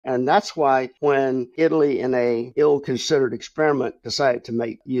And that's why when Italy, in a ill-considered experiment, decided to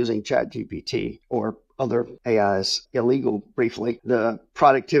make using ChatGPT or other AIs illegal briefly, the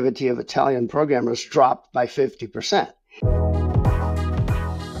productivity of Italian programmers dropped by 50%.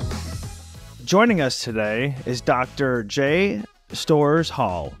 Joining us today is Dr. J. Storrs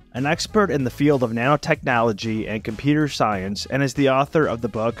Hall, an expert in the field of nanotechnology and computer science, and is the author of the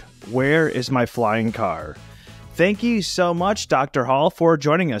book, Where is My Flying Car? Thank you so much, Dr. Hall, for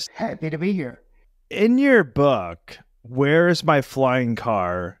joining us. Happy to be here. In your book, Where is My Flying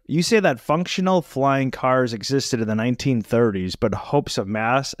Car? You say that functional flying cars existed in the 1930s, but hopes of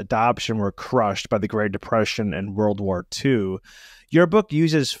mass adoption were crushed by the Great Depression and World War II. Your book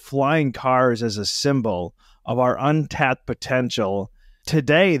uses flying cars as a symbol of our untapped potential.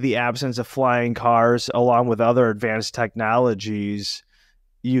 Today, the absence of flying cars, along with other advanced technologies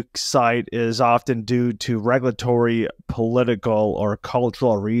you cite, is often due to regulatory, political, or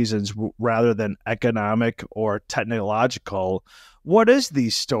cultural reasons rather than economic or technological. What is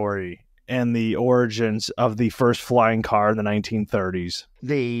the story and the origins of the first flying car in the 1930s?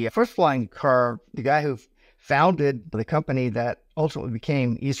 The first flying car, the guy who founded the company that ultimately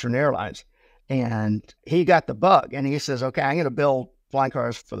became Eastern Airlines, and he got the bug, and he says, okay, I'm going to build flying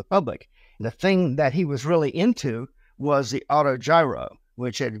cars for the public. And the thing that he was really into was the autogyro,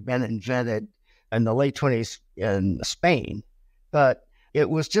 which had been invented in the late 20s in Spain. But it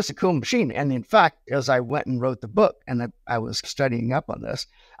was just a cool machine. And in fact, as I went and wrote the book and I was studying up on this,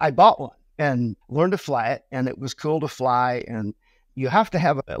 I bought one and learned to fly it. And it was cool to fly. And you have to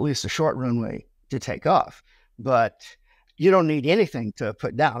have at least a short runway to take off. But you don't need anything to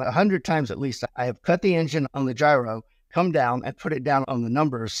put down. 100 times at least, I have cut the engine on the gyro, come down and put it down on the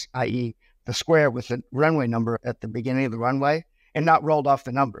numbers, i.e. the square with the runway number at the beginning of the runway, and not rolled off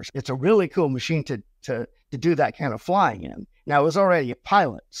the numbers. It's a really cool machine to do that kind of flying in. Now, it was already a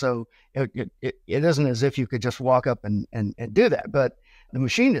pilot, so it isn't as if you could just walk up and do that. But the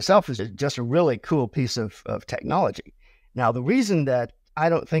machine itself is just a really cool piece of technology. Now, the reason that I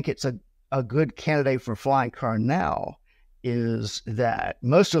don't think it's a good candidate for a flying car now is that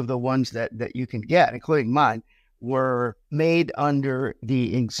most of the ones that you can get, including mine, were made under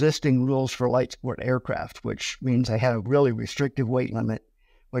the existing rules for light sport aircraft, which means they had a really restrictive weight limit,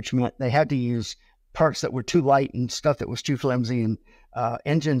 which meant they had to use parts that were too light and stuff that was too flimsy, and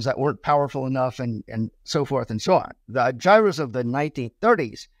engines that weren't powerful enough, and so forth and so on. The gyros of the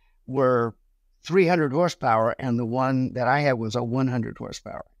 1930s were 300 horsepower, and the one that I had was a 100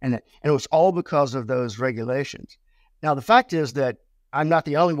 horsepower. And it was all because of those regulations. Now, the fact is that I'm not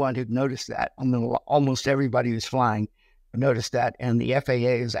the only one who noticed that. I mean, almost everybody who's flying noticed that. And the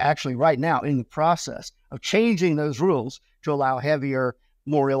FAA is actually right now in the process of changing those rules to allow heavier,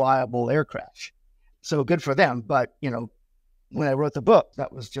 more reliable aircraft. So good for them. But, when I wrote the book,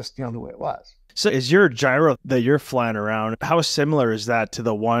 that was just, the way it was. So is your gyro that you're flying around, how similar is that to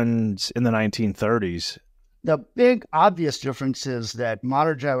the ones in the 1930s? The big obvious difference is that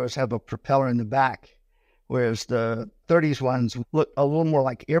modern gyros have a propeller in the back, whereas the 30s ones look a little more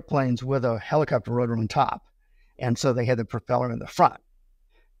like airplanes with a helicopter rotor on top. And so they had the propeller in the front.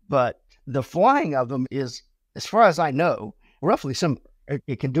 But the flying of them is, as far as I know, roughly similar.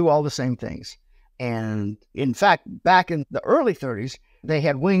 It can do all the same things. And in fact, back in the early 30s, they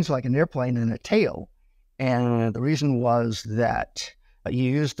had wings like an airplane and a tail. And the reason was that you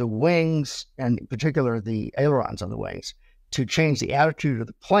used the wings, and in particular the ailerons on the wings, to change the attitude of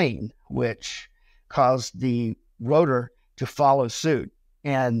the plane, which caused the rotor to follow suit.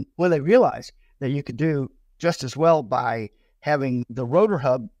 And when they realized that you could do just as well by having the rotor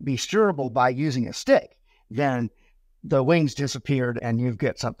hub be steerable by using a stick, then the wings disappeared and you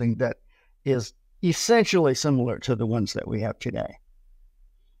get something that is essentially similar to the ones that we have today.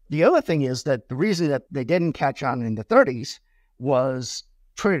 The other thing is that the reason that they didn't catch on in the 30s was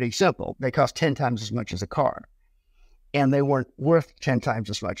pretty simple. They cost 10 times as much as a car, and they weren't worth 10 times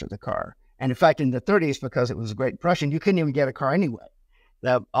as much as a car. And in fact, in the 30s, because it was the Great Depression, you couldn't even get a car anyway.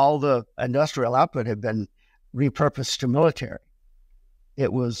 All the industrial output had been repurposed to military.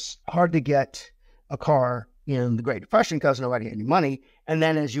 It was hard to get a car in the Great Depression because nobody had any money. And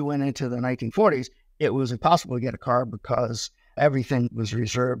then as you went into the 1940s, it was impossible to get a car because everything was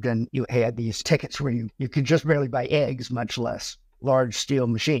reserved, and you had these tickets where you could just barely buy eggs, much less large steel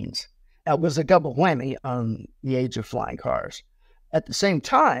machines. That was a double whammy on the age of flying cars. At the same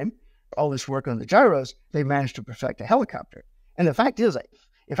time, all this work on the gyros, they managed to perfect a helicopter. And the fact is,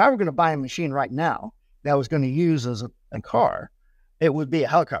 if I were going to buy a machine right now that I was going to use as a car, it would be a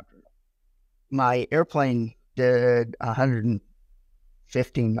helicopter. My airplane did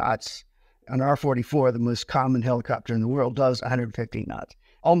 115 knots. An R-44, the most common helicopter in the world, does 115 knots.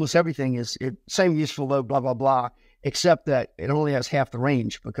 almost everything is same useful load, blah, blah, blah, except that it only has half the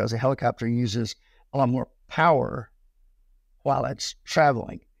range because a helicopter uses a lot more power while it's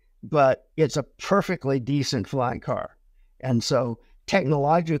traveling. But it's a perfectly decent flying car. And so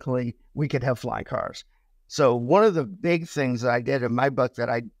technologically, we could have flying cars. So one of the big things that I did in my book that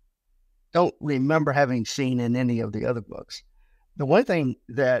I don't remember having seen in any of the other books, the one thing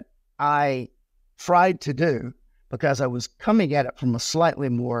that I tried to do, because I was coming at it from a slightly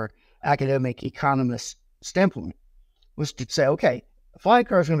more academic economist standpoint, was to say, okay, a flying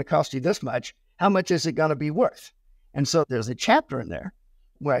car is going to cost you this much. How much is it going to be worth? And so there's a chapter in there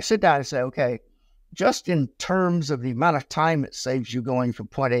where I sit down and say, okay, just in terms of the amount of time it saves you going from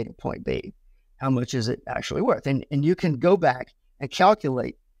point A to point B, how much is it actually worth? And you can go back and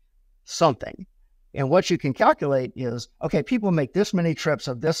calculate something. And what you can calculate is, okay, people make this many trips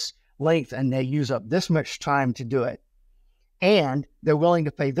of this length and they use up this much time to do it. And they're willing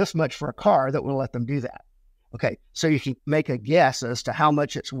to pay this much for a car that will let them do that. Okay, so you can make a guess as to how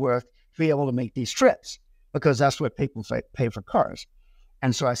much it's worth to be able to make these trips, because that's what people pay for cars.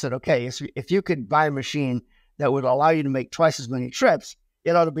 And so I said, okay, if you could buy a machine that would allow you to make twice as many trips,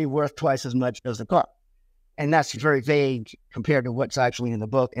 it ought to be worth twice as much as the car. And that's very vague compared to what's actually in the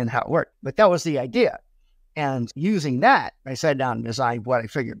book and how it worked. But that was the idea. And using that, I sat down and designed what I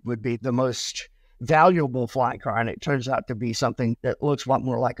figured would be the most valuable flying car. And it turns out to be something that looks a lot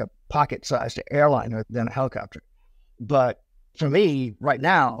more like a pocket-sized airliner than a helicopter. But for me, right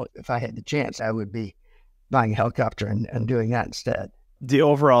now, if I had the chance, I would be buying a helicopter and doing that instead. The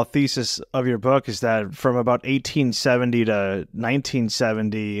overall thesis of your book is that from about 1870 to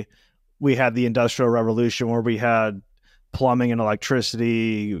 1970, we had the Industrial Revolution, where we had plumbing and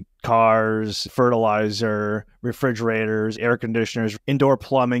electricity, cars, fertilizer, refrigerators, air conditioners, indoor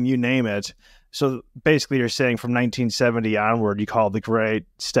plumbing, you name it. So basically you're saying from 1970 onward, you call the Great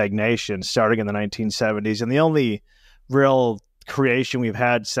Stagnation, starting in the 1970s. And the only real creation we've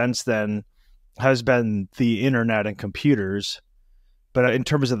had since then has been the internet and computers. But in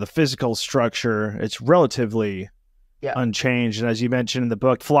terms of the physical structure, it's relatively unchanged. And as you mentioned in the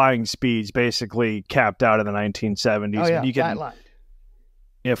book, flying speeds basically capped out in the 1970s. Oh, yeah, you can, flatlined.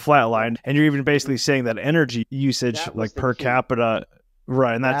 Yeah, flatlined. And you're even basically saying that energy usage, like per capita,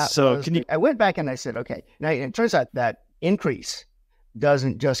 right? And that's so. Can you? I went back and I said, okay. Now it turns out that increase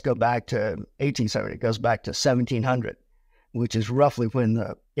doesn't just go back to 1870; it goes back to 1700, which is roughly when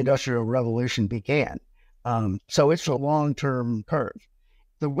the Industrial Revolution began. So it's a long-term curve.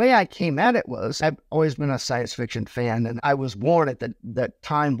 The way I came at it was, I've always been a science fiction fan, and I was born at that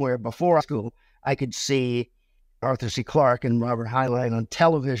time where before school, I could see Arthur C. Clarke and Robert Heinlein on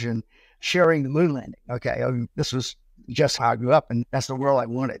television sharing the moon landing. Okay, this was just how I grew up, and that's the world I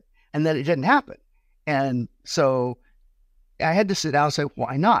wanted. And then it didn't happen. And so I had to sit down and say,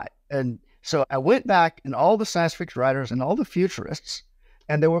 why not? And so I went back and all the science fiction writers and all the futurists,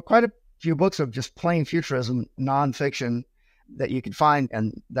 and there were quite a few books of just plain futurism, nonfiction, that you can find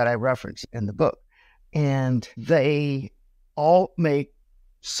and that I reference in the book. And they all make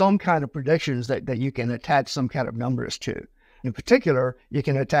some kind of predictions that you can attach some kind of numbers to. In particular, you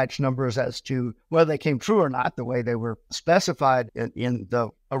can attach numbers as to whether they came true or not, the way they were specified in the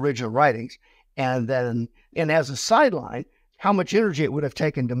original writings. And then, and as a sideline, how much energy it would have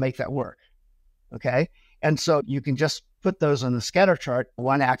taken to make that work. Okay. And so you can just put those on the scatter chart,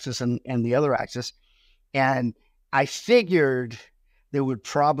 one axis and the other axis. And I figured there would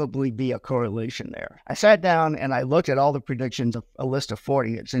probably be a correlation there. I sat down and I looked at all the predictions of a list of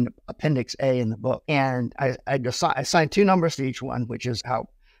 40. It's in Appendix A in the book. And I assigned two numbers to each one, which is how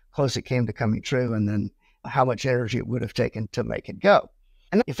close it came to coming true, and then how much energy it would have taken to make it go.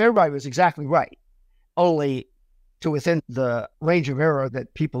 And if everybody was exactly right, only to within the range of error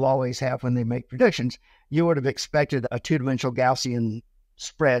that people always have when they make predictions, you would have expected a two-dimensional Gaussian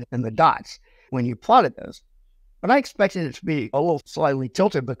spread in the dots when you plotted those. But I expected it to be a little slightly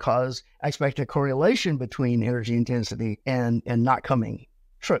tilted because I expected a correlation between energy intensity and not coming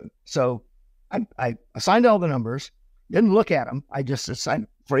true. So I assigned all the numbers, didn't look at them. I just assigned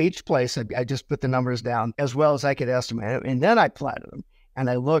for each place. I just put the numbers down as well as I could estimate it. And then I plotted them and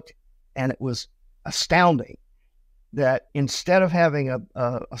I looked, and it was astounding that instead of having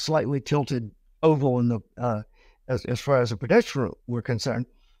a slightly tilted oval in the as far as the prediction were concerned,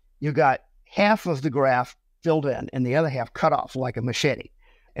 you got half of the graph filled in and the other half cut off like a machete.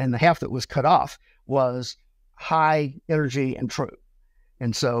 And the half that was cut off was high energy and true.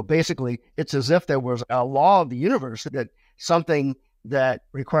 And so basically it's as if there was a law of the universe that something that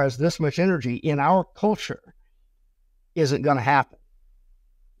requires this much energy in our culture isn't going to happen.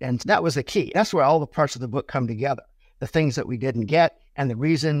 And that was the key. That's where all the parts of the book come together, the things that we didn't get and the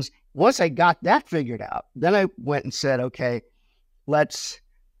reasons. Once I got that figured out, then I went and said, okay, let's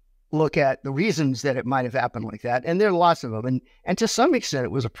look at the reasons that it might have happened like that. And there are lots of them. And to some extent,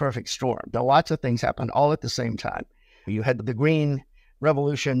 it was a perfect storm. There lots of things happened all at the same time. You had the Green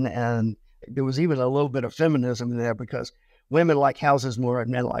Revolution, and there was even a little bit of feminism in there because women like houses more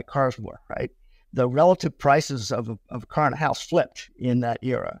and men like cars more, right? The relative prices of a car and a house flipped in that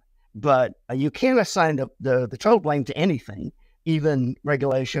era. But you can't assign the total blame to anything, even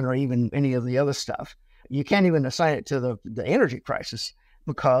regulation or even any of the other stuff. You can't even assign it to the energy crisis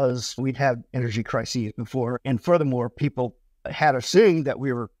because we'd had energy crises before. And furthermore, people had assumed that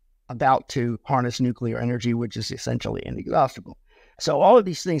we were about to harness nuclear energy, which is essentially inexhaustible. So all of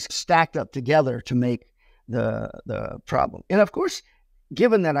these things stacked up together to make the problem. And of course,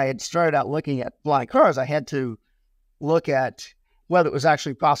 given that I had started out looking at flying cars, I had to look at whether it was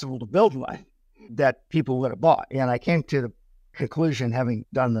actually possible to build one that people would have bought. And I came to the conclusion, having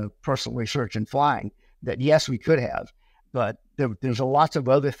done the personal research in flying, that yes, we could have, but there's a lots of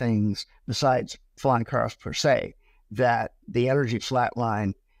other things besides flying cars per se that the energy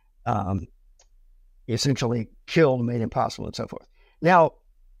flatline essentially killed, made impossible, and so forth. Now,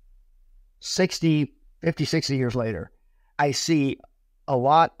 50, 60 years later, I see a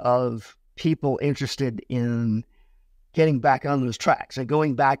lot of people interested in getting back on those tracks and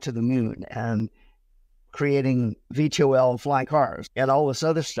going back to the moon and creating VTOL flying cars and all this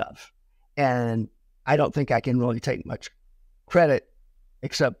other stuff. And I don't think I can really take much credit,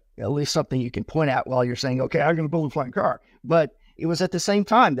 except at least something you can point out while you're saying, okay, I'm going to build a flying car. But it was at the same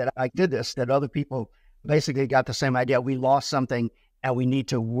time that I did this, that other people basically got the same idea. We lost something and we need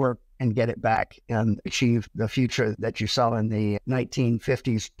to work and get it back and achieve the future that you saw in the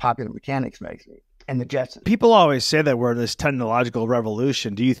 1950s Popular Mechanics magazine and the Jetsons. People always say that we're this technological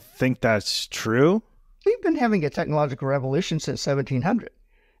revolution. Do you think that's true? We've been having a technological revolution since 1700.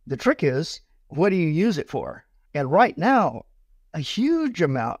 The trick is, what do you use it for? And right now, a huge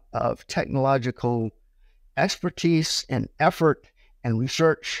amount of technological expertise and effort and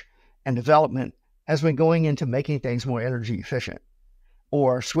research and development has been going into making things more energy efficient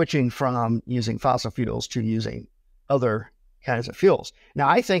or switching from using fossil fuels to using other kinds of fuels. Now,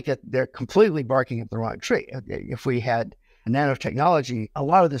 I think that they're completely barking up the wrong tree. If we had nanotechnology, a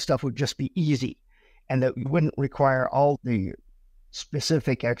lot of this stuff would just be easy and that wouldn't require all the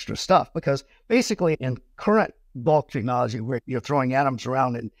specific extra stuff, because basically in current bulk technology where you're throwing atoms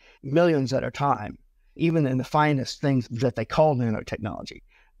around in millions at a time, even in the finest things that they call nanotechnology,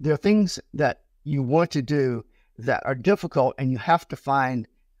 there are things that you want to do that are difficult and you have to find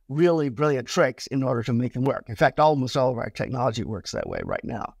really brilliant tricks in order to make them work. In fact, almost all of our technology works that way right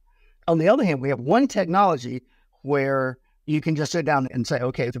now. On the other hand, we have one technology where you can just sit down and say,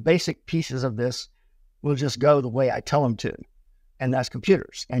 okay, the basic pieces of this will just go the way I tell them to. And that's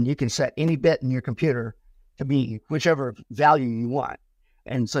computers. And you can set any bit in your computer to be whichever value you want.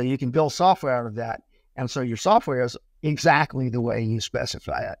 And so you can build software out of that. And so your software is exactly the way you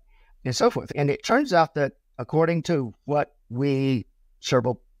specify it and so forth. And it turns out that according to what we,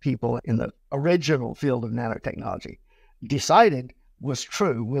 several people in the original field of nanotechnology, decided was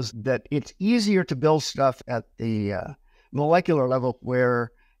true, was that it's easier to build stuff at the molecular level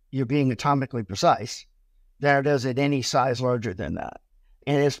where you're being atomically precise than it is at any size larger than that.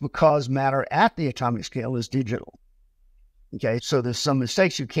 And it's because matter at the atomic scale is digital. Okay, so there's some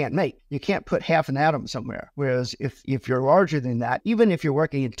mistakes you can't make. You can't put half an atom somewhere. Whereas if you're larger than that, even if you're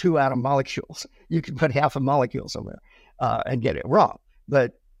working in 2 atom molecules, you can put half a molecule somewhere and get it wrong.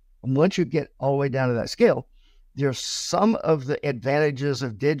 But once you get all the way down to that scale, there's some of the advantages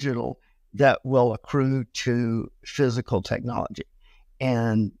of digital that will accrue to physical technology.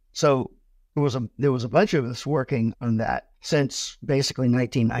 And so there was a bunch of us working on that since basically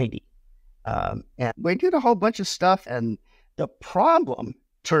 1990. And we did a whole bunch of stuff. And the problem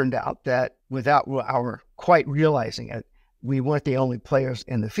turned out that without our quite realizing it, we weren't the only players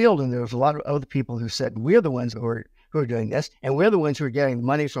in the field. And there was a lot of other people who said, we're the ones who are doing this. And we're the ones who are getting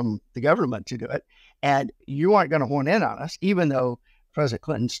money from the government to do it. And you aren't going to horn in on us, even though President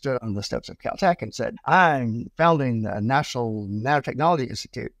Clinton stood on the steps of Caltech and said, I'm founding the National Nanotechnology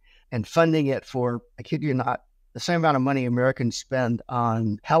Institute and funding it for, I kid you not, the same amount of money Americans spend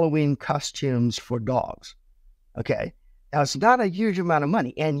on Halloween costumes for dogs. Okay. Now, it's not a huge amount of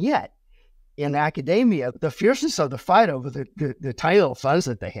money. And yet, in academia, the fierceness of the fight over the tiny little funds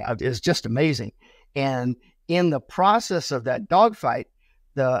that they have is just amazing. And in the process of that dogfight,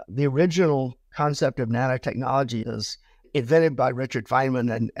 the original concept of nanotechnology is invented by Richard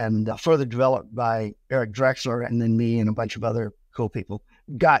Feynman and further developed by Eric Drexler and then me and a bunch of other cool people,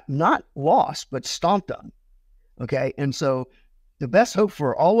 got not lost, but stomped on. Okay. And so the best hope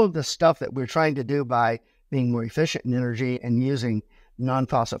for all of the stuff that we're trying to do by being more efficient in energy and using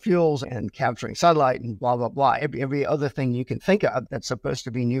non-fossil fuels and capturing sunlight and blah, blah, blah, every other thing you can think of that's supposed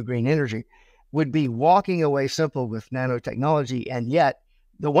to be new green energy would be walking away simple with nanotechnology. And yet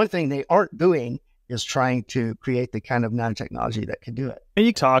the one thing they aren't doing is trying to create the kind of nanotechnology that can do it. And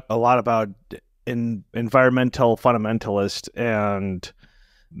you talk a lot about environmental fundamentalist and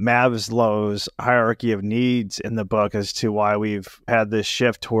Maslow's hierarchy of needs in the book as to why we've had this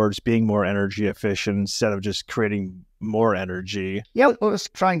shift towards being more energy efficient instead of just creating more energy. Yeah, I was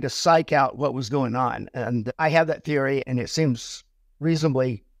trying to psych out what was going on. And I have that theory, and it seems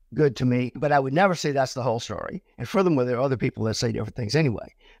reasonably good to me, but I would never say that's the whole story. And furthermore, there are other people that say different things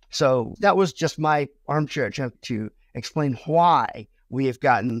anyway. So that was just my armchair attempt to explain why we have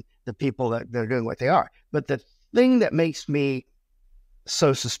gotten the people that are doing what they are. But the thing that makes me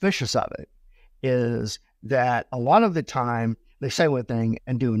so suspicious of it is that a lot of the time they say one thing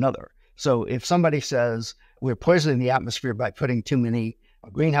and do another. So if somebody says we're poisoning the atmosphere by putting too many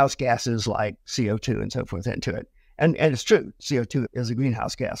greenhouse gases like CO2 and so forth into it, and it's true, CO2 is a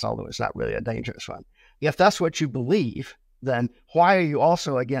greenhouse gas, although it's not really a dangerous one. If that's what you believe, then why are you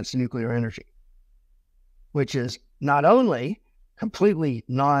also against nuclear energy, which is not only completely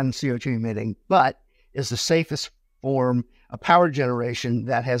non-CO2 emitting, but is the safest form of power generation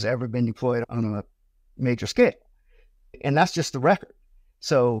that has ever been deployed on a major scale. And that's just the record.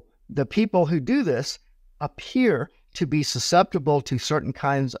 So the people who do this appear to be susceptible to certain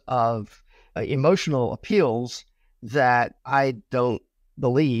kinds of emotional appeals that I don't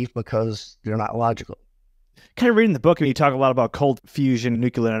believe because they're not logical. Kind of reading the book, and you talk a lot about cold fusion,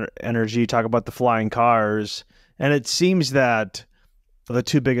 nuclear energy, you talk about the flying cars, and it seems that the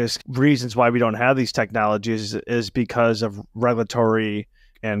two biggest reasons why we don't have these technologies is because of regulatory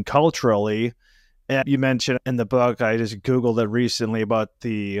and culturally. And you mentioned in the book, I just Googled it recently, about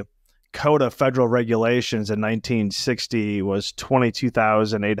the Code of Federal Regulations in 1960 was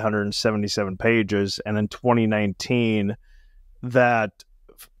 22,877 pages. And in 2019, that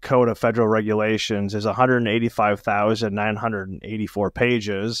Code of Federal Regulations is 185,984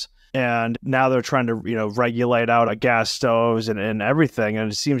 pages. And now they're trying to, regulate out gas stoves and everything.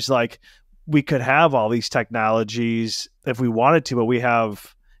 And it seems like we could have all these technologies if we wanted to, but we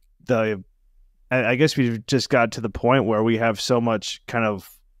have I guess we've just got to the point where we have so much kind of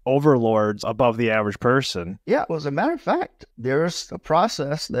overlords above the average person. Yeah, well, as a matter of fact, there's a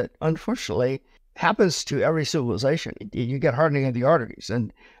process that unfortunately happens to every civilization. You get hardening of the arteries,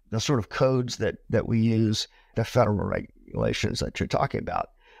 and the sort of codes that we use, the federal regulations that you're talking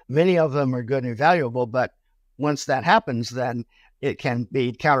about. Many of them are good and valuable, but once that happens, then it can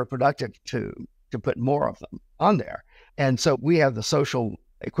be counterproductive to put more of them on there. And so we have the social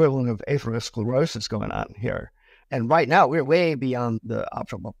equivalent of atherosclerosis going on here. And right now, we're way beyond the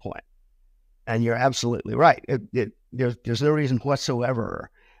optimal point. And you're absolutely right. There's no reason whatsoever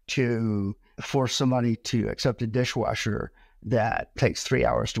to force somebody to accept a dishwasher that takes 3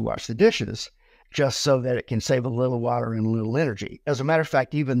 hours to wash the dishes just so that it can save a little water and a little energy. As a matter of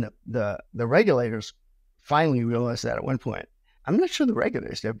fact, even the regulators finally realized that at one point. I'm not sure the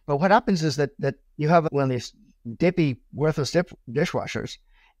regulators did, but what happens is that you have one of these dippy, worthless dishwashers,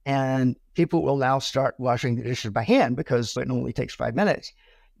 and people will now start washing the dishes by hand because it only takes 5 minutes.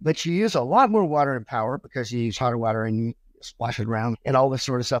 But you use a lot more water and power because you use hotter water and you splash it around and all this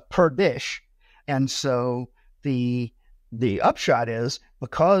sort of stuff per dish. And so the upshot is,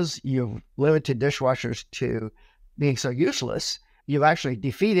 because you've limited dishwashers to being so useless, you've actually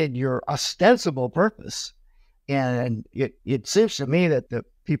defeated your ostensible purpose. And it seems to me that the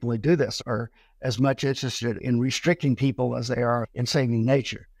people who do this are as much interested in restricting people as they are in saving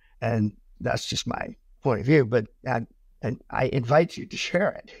nature. And that's just my point of view, but I invite you to share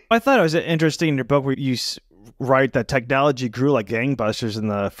it. I thought it was interesting in your book where you write that technology grew like gangbusters in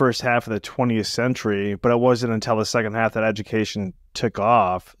the first half of the 20th century, but it wasn't until the second half that education took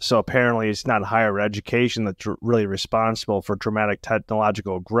off. So apparently it's not higher education that's really responsible for dramatic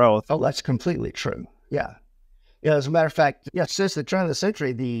technological growth. Oh, that's completely true. Yeah. Yeah, as a matter of fact, since the turn of the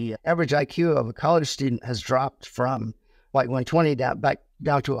century, the average IQ of a college student has dropped from like 120 back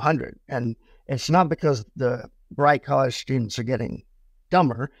down to 100. And it's not because the bright college students are getting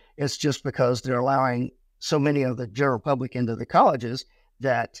dumber. It's just because they're allowing so many of the general public into the colleges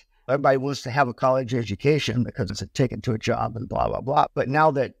that everybody wants to have a college education because it's a ticket to a job and blah, blah, blah. But now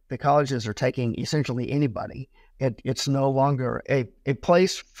that the colleges are taking essentially anybody, it's no longer a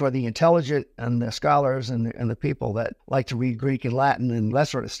place for the intelligent and the scholars and the people that like to read Greek and Latin and that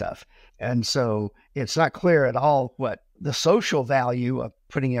sort of stuff. And so it's not clear at all what the social value of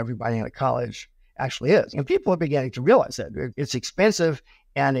putting everybody in a college actually is. And people are beginning to realize that it's expensive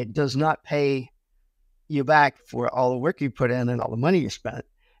and it does not pay you back for all the work you put in and all the money you spent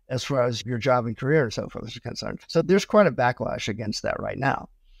as far as your job and career and so forth is concerned. So there's quite a backlash against that right now.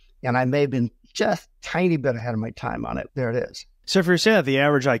 And I may have been just a tiny bit ahead of my time on it. There it is. So if you're saying that the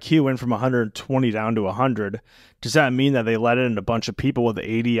average IQ went from 120 down to 100, does that mean that they let in a bunch of people with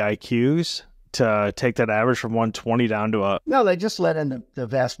 80 IQs to take that average from 120 down to a... No, they just let in the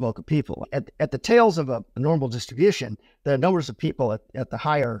vast bulk of people. At the tails of a normal distribution, the numbers of people at the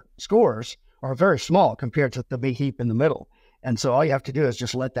higher scores are very small compared to the big heap in the middle. And so all you have to do is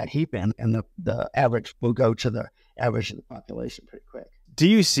just let that heap in, and the average will go to the average of the population pretty quick. Do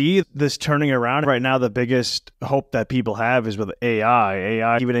you see this turning around? Right now, the biggest hope that people have is with AI.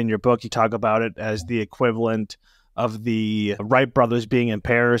 AI, even in your book, you talk about it as the equivalent of the Wright brothers being in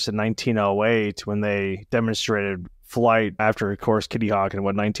Paris in 1908 when they demonstrated flight after, of course, Kitty Hawk in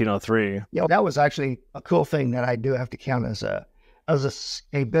 1903. Yeah, that was actually a cool thing that I do have to count as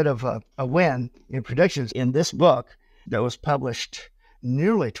a bit of a win in predictions. In this book that was published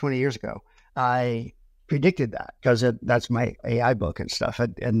nearly 20 years ago, I predicted that because that's my AI book and stuff.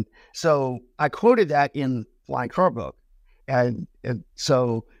 And so I quoted that in Flying Car book. And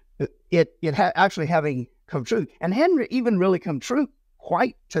so it actually having come true, and hadn't even really come true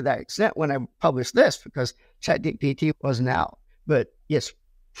quite to that extent when I published this, because ChatGPT wasn't out. But its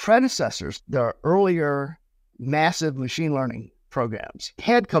predecessors, the earlier massive machine learning programs,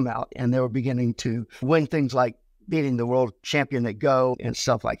 had come out, and they were beginning to win things like beating the world champion at Go and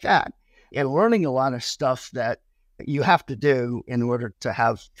stuff like that, and learning a lot of stuff that you have to do in order to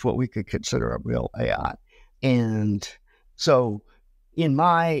have what we could consider a real AI. And so in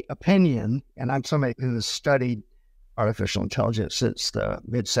my opinion, and I'm somebody who has studied artificial intelligence since the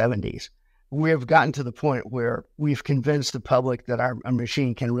mid-70s, we've gotten to the point where we've convinced the public that our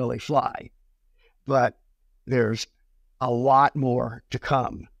machine can really fly. But there's a lot more to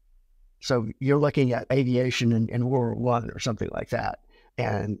come. So you're looking at aviation in World War I or something like that.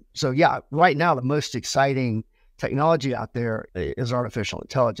 And so, yeah, right now, the most exciting technology out there is artificial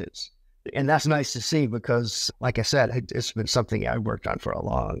intelligence. And that's nice to see because, like I said, it's been something I've worked on for a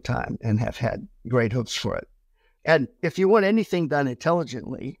long time and have had great hopes for it. And if you want anything done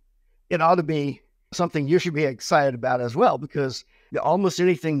intelligently, it ought to be something you should be excited about as well, because almost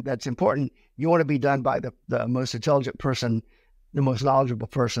anything that's important, you want to be done by the most intelligent person, the most knowledgeable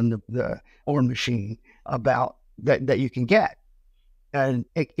person, or machine about that you can get. And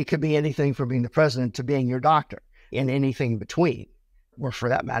it could be anything from being the president to being your doctor and anything in between, or for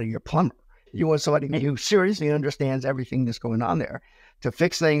that matter, your plumber. You want somebody who seriously understands everything that's going on there to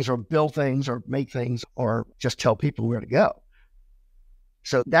fix things or build things or make things or just tell people where to go.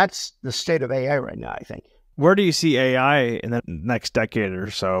 So that's the state of AI right now, I think. Where do you see AI in the next decade or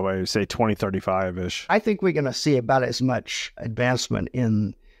so? I would say 2035-ish. I think we're going to see about as much advancement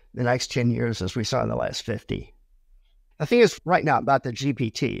in the next 10 years as we saw in the last 50. The thing is right now about the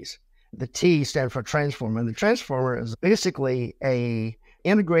GPTs. The T stands for transformer, and the transformer is basically a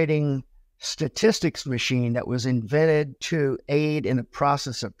integrating statistics machine that was invented to aid in the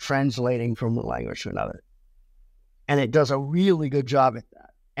process of translating from one language to another. And it does a really good job at that.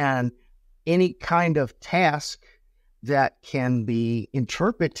 And any kind of task that can be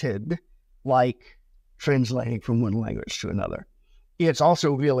interpreted like translating from one language to another, it's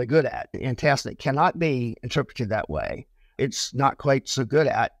also really good at. And tasks that cannot be interpreted that way, it's not quite so good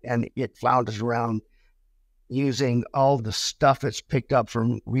at, and it flounders around using all the stuff it's picked up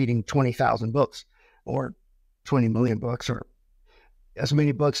from reading 20,000 books or 20 million books or as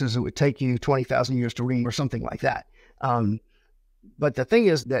many books as it would take you 20,000 years to read or something like that. But the thing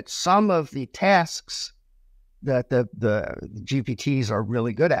is that some of the tasks that the GPTs are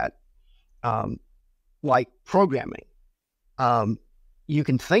really good at, like programming, you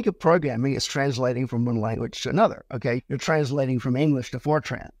can think of programming as translating from one language to another. Okay, you're translating from English to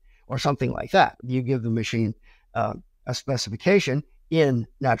Fortran or something like that. You give the machine a specification in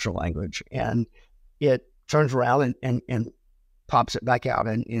natural language, and it turns around and pops it back out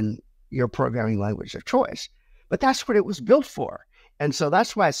in your programming language of choice. But that's what it was built for. And so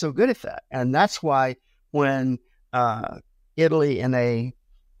that's why it's so good at that. And that's why when Italy, in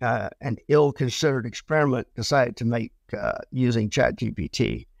an ill-considered experiment, decided to make using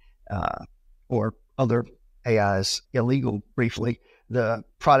ChatGPT or other AIs illegal briefly, the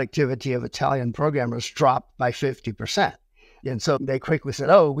productivity of Italian programmers dropped by 50%. And so they quickly said,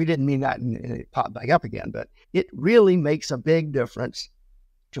 oh, we didn't mean that, and it popped back up again. But it really makes a big difference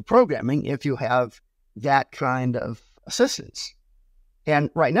to programming if you have that kind of assistance. And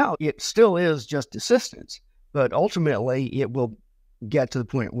right now, it still is just assistance, but ultimately it will get to the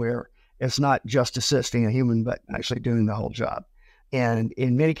point where It's not just assisting a human, but actually doing the whole job. And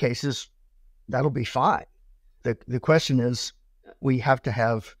in many cases, that'll be fine. The question is, we have to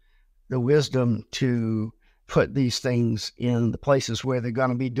have the wisdom to put these things in the places where they're going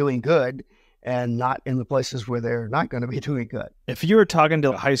to be doing good and not in the places where they're not going to be doing good. If you were talking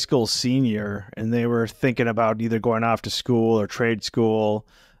to a high school senior and they were thinking about either going off to school or trade school,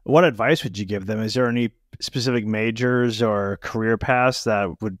 what advice would you give them? Is there any specific majors or career paths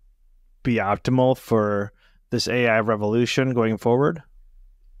that would be optimal for this AI revolution going forward?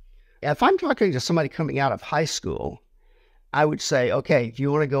 If I'm talking to somebody coming out of high school, I would say, okay, if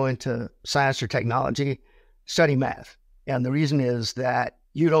you want to go into science or technology, study math. And the reason is that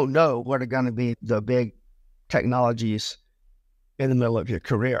you don't know what are going to be the big technologies in the middle of your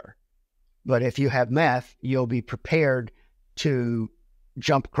career. But if you have math, you'll be prepared to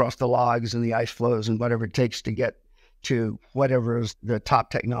jump across the logs and the ice flows and whatever it takes to get to whatever is the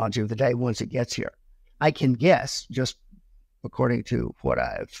top technology of the day once it gets here. I can guess, just according to what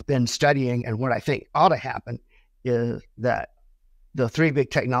I've been studying and what I think ought to happen, is that the three big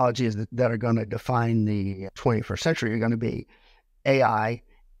technologies that are going to define the 21st century are going to be AI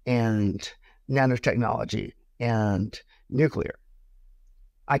and nanotechnology and nuclear.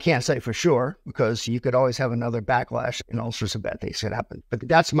 I can't say for sure because you could always have another backlash and all sorts of bad things could happen. But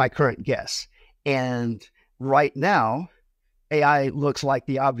that's my current guess. And right now, AI looks like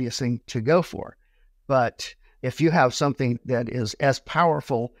the obvious thing to go for. But if you have something that is as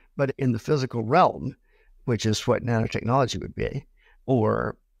powerful, but in the physical realm, which is what nanotechnology would be,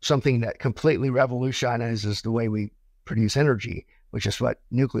 or something that completely revolutionizes the way we produce energy, which is what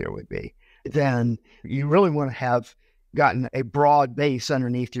nuclear would be, then you really want to have gotten a broad base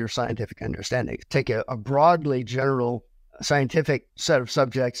underneath your scientific understanding. Take a broadly general scientific set of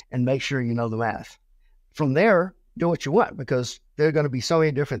subjects and make sure you know the math. From there, do what you want, because there are going to be so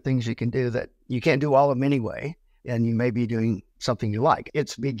many different things you can do that you can't do all of them anyway, and you may be doing something you like.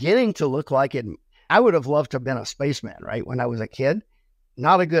 It's beginning to look like it. I would have loved to have been a spaceman, right, when I was a kid.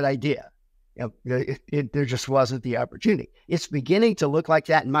 Not a good idea. You know, there just wasn't the opportunity. It's beginning to look like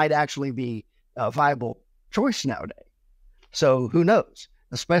that might actually be a viable choice nowadays. So who knows?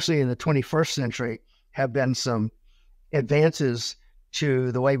 Especially in the 21st century, have been some advances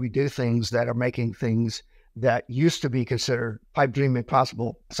to the way we do things that are making things that used to be considered pipe dream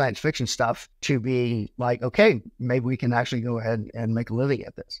impossible science fiction stuff to be like, okay, maybe we can actually go ahead and make a living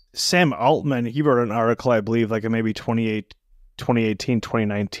at this. Sam Altman, he wrote an article, I believe, like in maybe 2018,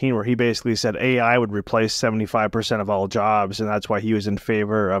 2019, where he basically said AI would replace 75% of all jobs, and that's why he was in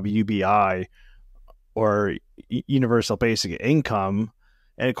favor of UBI, or universal basic income.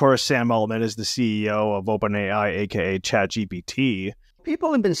 And of course, Sam Altman is the CEO of OpenAI, aka ChatGPT.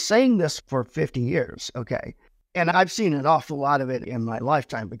 People have been saying this for 50 years, okay? And I've seen an awful lot of it in my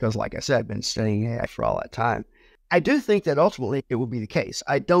lifetime because, like I said, I've been studying AI for all that time. I do think that ultimately it will be the case.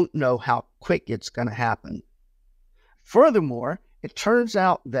 I don't know how quick it's going to happen. Furthermore, it turns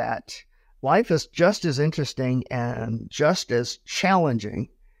out that life is just as interesting and just as challenging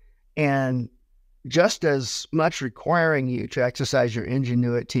and just as much requiring you to exercise your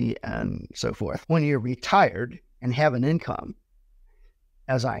ingenuity and so forth when you're retired and have an income,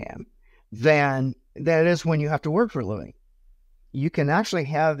 as I am, than that is when you have to work for a living. You can actually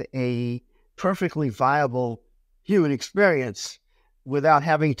have a perfectly viable human experience without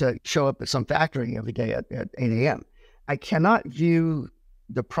having to show up at some factory every day at 8 a.m. I cannot view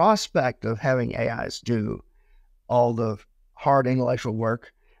the prospect of having AIs do all the hard intellectual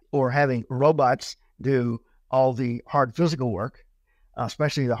work or having robots do all the hard physical work,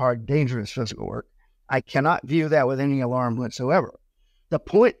 especially the hard, dangerous physical work. I cannot view that with any alarm whatsoever. The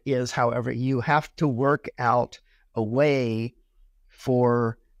point is, however, you have to work out a way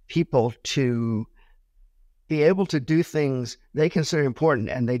for people to be able to do things they consider important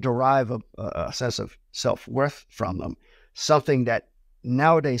and they derive a sense of self-worth from them, something that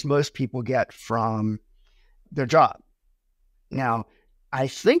nowadays most people get from their job. Now, I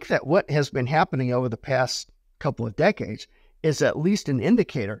think that what has been happening over the past couple of decades is at least an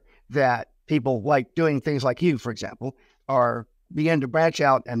indicator that people like doing things like you, for example, are begin to branch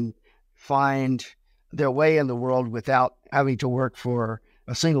out and find their way in the world without having to work for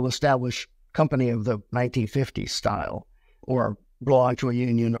a single established company of the 1950s style or belong to a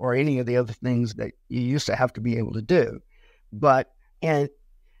union or any of the other things that you used to have to be able to do. And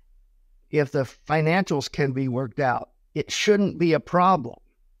if the financials can be worked out, it shouldn't be a problem.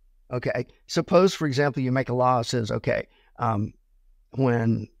 Okay. Suppose, for example, you make a law that says, okay,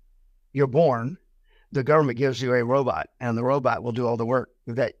 when you're born, the government gives you a robot and the robot will do all the work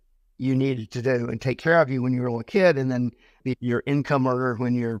that you needed to do and take care of you when you were a little kid and then be your income earner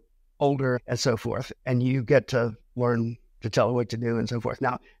when you're older and so forth, and you get to learn to tell it what to do and so forth.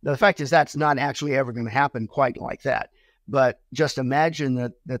 Now, the fact is that's not actually ever going to happen quite like that. But just imagine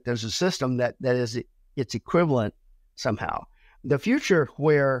that there's a system that is its equivalent somehow. The future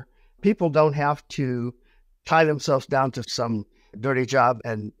where people don't have to tie themselves down to some dirty job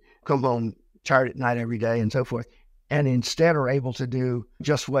and come home tired at night every day and so forth, and instead are able to do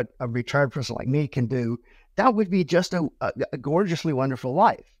just what a retired person like me can do, that would be just a gorgeously wonderful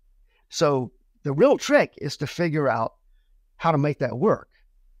life. So the real trick is to figure out how to make that work,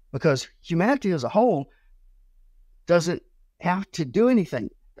 because humanity as a whole doesn't have to do anything.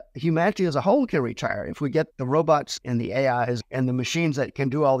 Humanity as a whole can retire if we get the robots and the AIs and the machines that can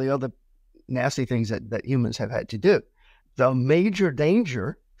do all the other nasty things that humans have had to do. The major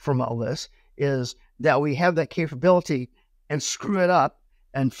danger from all this is that we have that capability and screw it up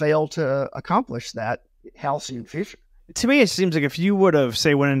and fail to accomplish that halcyon future. To me, it seems like if you would have,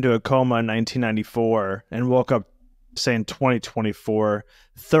 say, went into a coma in 1994 and woke up, say, in 2024,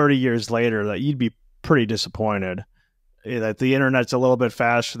 30 years later, that you'd be pretty disappointed. That the internet's a little bit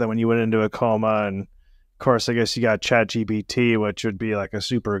faster than when you went into a coma. And of course, I guess you got ChatGPT, which would be like a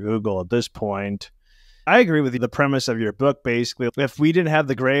super Google at this point. I agree with you, the premise of your book. Basically, if we didn't have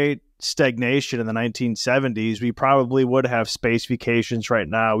the great stagnation in the 1970s, we probably would have space vacations right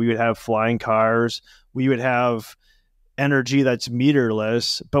now. We would have flying cars. We would have energy that's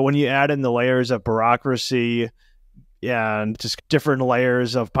meterless. But when you add in the layers of bureaucracy and just different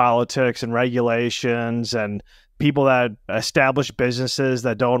layers of politics and regulations and people that establish businesses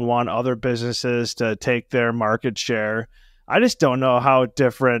that don't want other businesses to take their market share, I just don't know how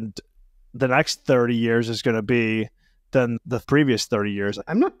different the next 30 years is going to be than the previous 30 years.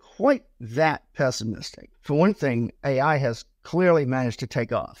 I'm not quite that pessimistic. For one thing, AI has clearly managed to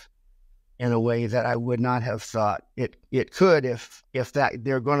take off in a way that I would not have thought it could if that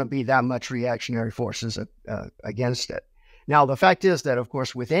there are going to be that much reactionary forces against it. Now, the fact is that, of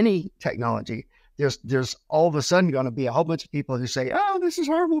course, with any technology, there's all of a sudden going to be a whole bunch of people who say, oh, this is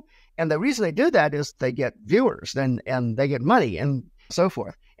horrible. And the reason they do that is they get viewers and they get money and so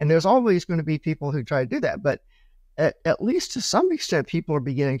forth. And there's always going to be people who try to do that. But at least to some extent, people are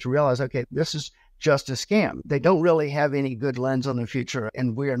beginning to realize, okay, this is just a scam. They don't really have any good lens on the future,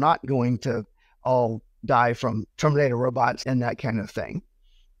 and we are not going to all die from Terminator robots and that kind of thing.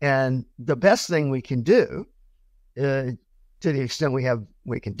 And the best thing we can do, to the extent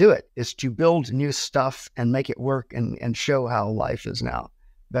we can do it, is to build new stuff and make it work and show how life is now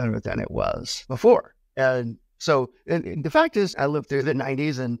better than it was before. And so the fact is, I lived through the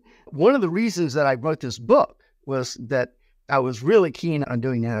 90s, and one of the reasons that I wrote this book was that I was really keen on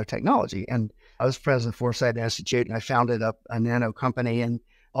doing nanotechnology. And I was president of Foresight Institute, and I founded up a nano company and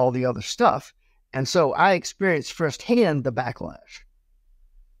all the other stuff. And so I experienced firsthand the backlash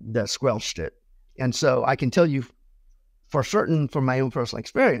that squelched it. And so I can tell you for certain from my own personal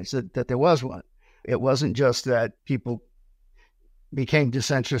experience that there was one. It wasn't just that people became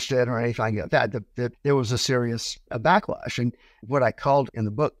disinterested or anything like that. There was a serious backlash, and what I called in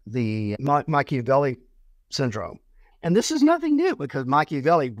the book the Machiavelli syndrome. And this is nothing new because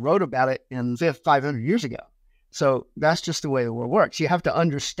Machiavelli wrote about it in 500 years ago. So that's just the way the world works. You have to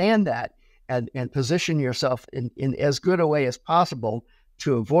understand that and position yourself in as good a way as possible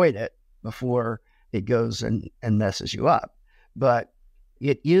to avoid it before it goes and messes you up. But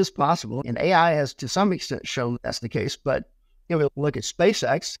it is possible, and AI has to some extent shown that's the case. But look at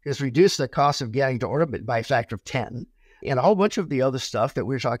SpaceX, has reduced the cost of getting to orbit by a factor of 10, and a whole bunch of the other stuff that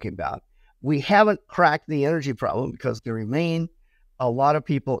we're talking about. We haven't cracked the energy problem because there remain a lot of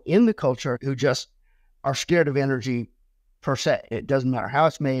people in the culture who just are scared of energy per se. It doesn't matter how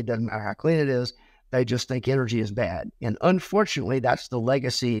it's made, doesn't matter how clean it is. They just think energy is bad. And unfortunately, that's the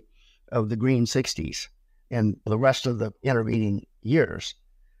legacy of the green 60s and the rest of the intervening years.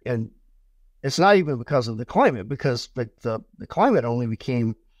 And it's not even because of the climate, because the climate only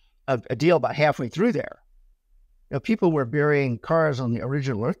became a deal about halfway through there. People were burying cars on the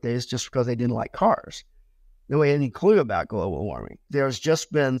original Earth days just because they didn't like cars. They had any clue about global warming. There's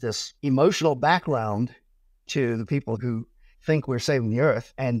just been this emotional background to the people who think we're saving the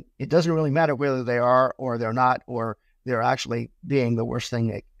Earth, and it doesn't really matter whether they are or they're not, or they're actually being the worst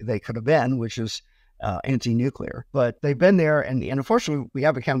thing they could have been, which is anti-nuclear. But they've been there, and unfortunately, we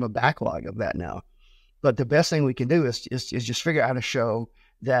have a kind of a backlog of that now. But the best thing we can do is just figure out how to show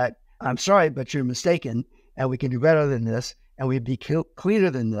that, I'm sorry, but you're mistaken, and we can do better than this, and we'd be cleaner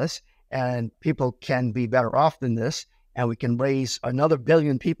than this, and people can be better off than this, and we can raise another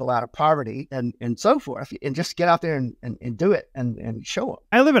billion people out of poverty and so forth, and just get out there and do it and show them.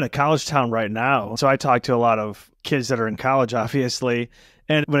 I live in a college town right now, so I talk to a lot of kids that are in college, obviously,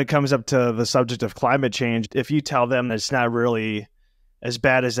 And when it comes up to the subject of climate change, if you tell them it's not really as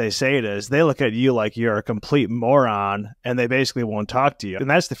bad as they say it is, they look at you like you're a complete moron and they basically won't talk to you. And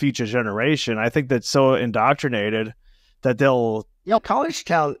that's the future generation. I think that's so indoctrinated that they'll... college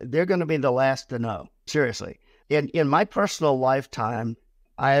town, they're going to be the last to know. Seriously. In my personal lifetime,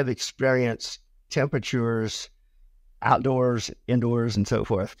 I have experienced temperatures outdoors, indoors, and so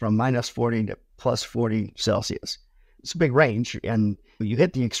forth from -40 to +40 Celsius. It's a big range, and you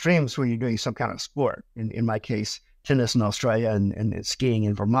hit the extremes when you're doing some kind of sport. In my case, tennis in Australia and skiing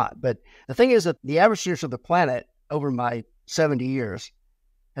in Vermont. But the thing is that the average years of the planet over my 70 years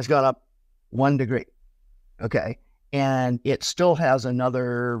has gone up 1 degree. Okay. And it still has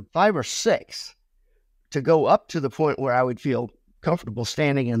another 5 or 6 to go up to the point where I would feel comfortable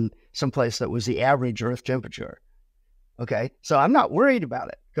standing in some place that was the average Earth temperature. Okay. So I'm not worried about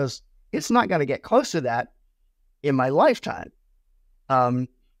it because it's not going to get close to that in my lifetime.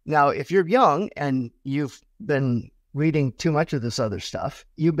 Now, if you're young and you've been reading too much of this other stuff,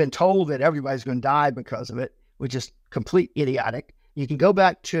 you've been told that everybody's going to die because of it, which is complete idiotic. You can go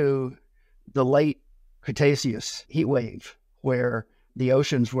back to the late Cretaceous heat wave where the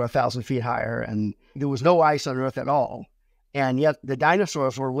oceans were 1,000 feet higher and there was no ice on Earth at all. And yet the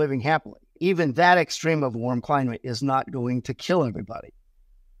dinosaurs were living happily. Even that extreme of warm climate is not going to kill everybody.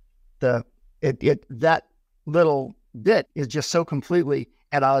 That little bit is just so completely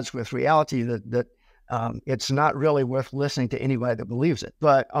at odds with reality that it's not really worth listening to anybody that believes it.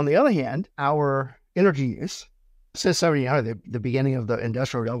 But on the other hand, our energy use, since the beginning of the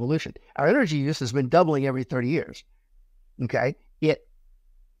Industrial Revolution, our energy use has been doubling every 30 years. Okay? It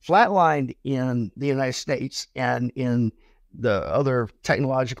flatlined in the United States and in the other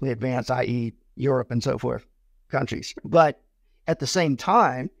technologically advanced, i.e. Europe and so forth, countries. But at the same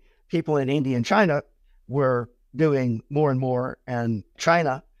time, people in India and China were doing more and more, and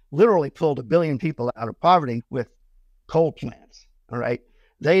China literally pulled 1 billion people out of poverty with coal plants, all right?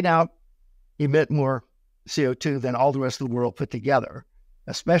 They now emit more CO2 than all the rest of the world put together,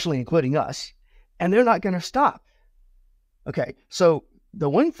 especially including us, and they're not going to stop. Okay, so the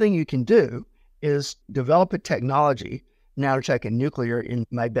one thing you can do is develop a technology, nanotech and nuclear in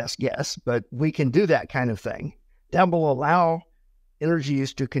my best guess, but we can do that kind of thing that will allow energy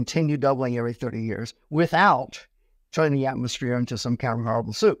use to continue doubling every 30 years without turning the atmosphere into some kind of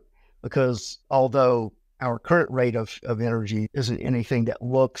horrible soup. Because although our current rate of energy isn't anything that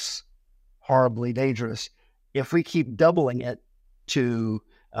looks horribly dangerous, if we keep doubling it to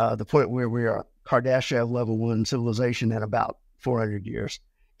the point where we are Kardashev level 1 civilization in about 400 years,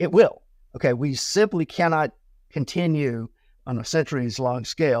 it will. Okay, we simply cannot continue on a centuries-long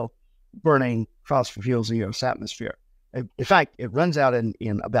scale burning fossil fuels in the Earth's atmosphere. In fact, it runs out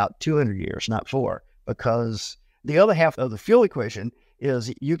in about 200 years, not 4, because the other half of the fuel equation is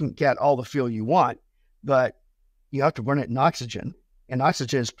you can get all the fuel you want, but you have to burn it in oxygen, and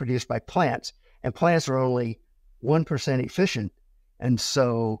oxygen is produced by plants, and plants are only 1% efficient. And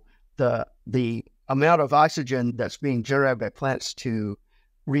so the amount of oxygen that's being generated by plants to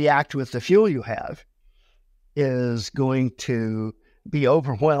react with the fuel you have is going to be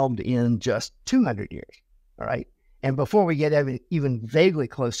overwhelmed in just 200 years, all right? And before we get even vaguely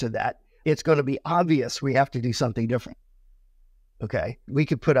close to that, it's going to be obvious we have to do something different. Okay, we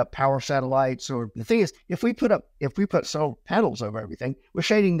could put up power satellites, or the thing is, if we put solar panels over everything, we're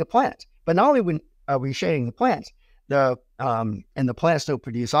shading the plants. But not only are we shading the plants, and the plants don't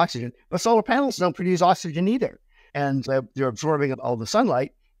produce oxygen, but solar panels don't produce oxygen either, and they're absorbing all the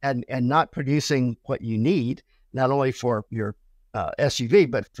sunlight and not producing what you need, not only for your SUV,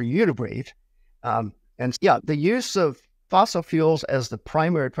 but for you to breathe. And yeah, the use of fossil fuels as the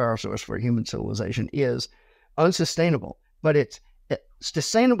primary power source for human civilization is unsustainable, but it's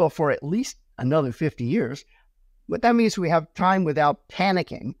sustainable for at least another 50 years. But that means we have time without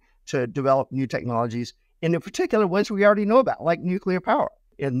panicking to develop new technologies, and in particular ones we already know about, like nuclear power.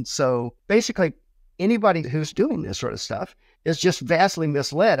 And so basically anybody who's doing this sort of stuff is just vastly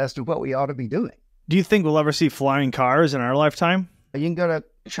misled as to what we ought to be doing. Do you think we'll ever see flying cars in our lifetime? You can go to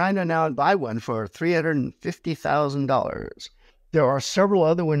China now and buy one for $350,000. There are several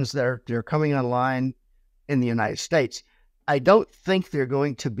other ones that are coming online in the United States. I don't think they're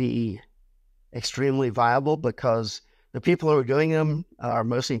going to be extremely viable because the people who are doing them are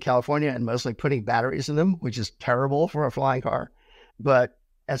mostly in California and mostly putting batteries in them, which is terrible for a flying car. But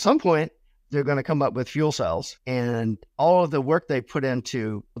at some point, they're going to come up with fuel cells, and all of the work they put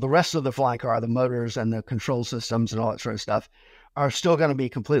into the rest of the flying car, the motors and the control systems and all that sort of stuff, are still going to be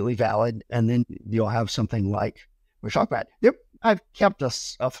completely valid. And then you'll have something like we're talking about. I've kept a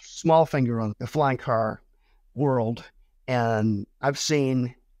small finger on the flying car world And I've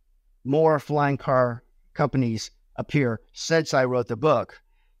seen more flying car companies appear since I wrote the book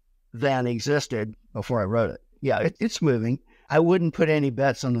than existed before I wrote it. Yeah, it's moving. I wouldn't put any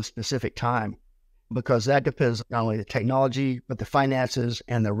bets on a specific time because that depends not only the technology, but the finances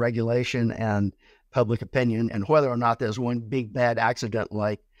and the regulation and public opinion and whether or not there's one big bad accident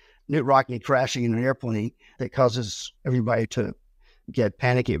like Newt Rockney crashing in an airplane that causes everybody to get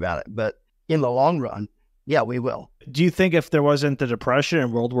panicky about it. But in the long run, yeah, we will. Do you think if there wasn't the Depression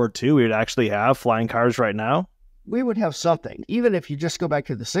and World War II, we would actually have flying cars right now? We would have something. Even if you just go back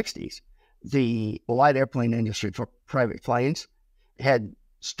to the 60s, the light airplane industry for private planes had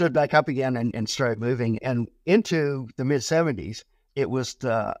stood back up again and started moving. And into the mid-70s, it was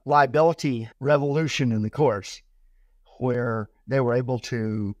the liability revolution in the course where they were able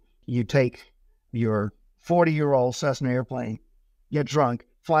to, you take your 40-year-old Cessna airplane, get drunk,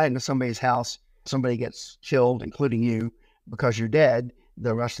 fly into somebody's house, somebody gets killed, including you, because you're dead.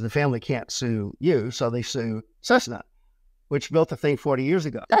 The rest of the family can't sue you, so they sue Cessna, which built the thing 40 years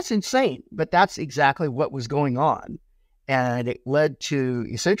ago. That's insane, but that's exactly what was going on. And it led to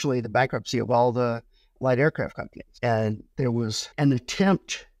essentially the bankruptcy of all the light aircraft companies. And there was an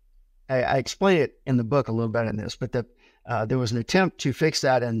attempt, I explain it in the book a little bit in this, but there was an attempt to fix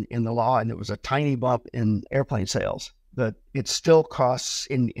that in the law, and it was a tiny bump in airplane sales. But it still costs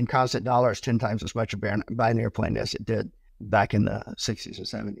in constant dollars 10 times as much to buy an airplane as it did back in the 60s or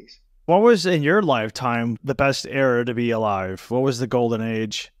 70s. What was in your lifetime the best era to be alive? What was the golden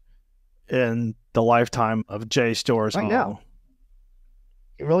age in the lifetime of J. Storrs Hall? Right now.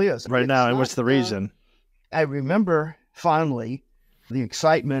 It really is. Right now, and what's the reason? I remember fondly the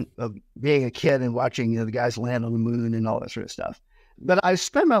excitement of being a kid and watching the guys land on the moon and all that sort of stuff. But I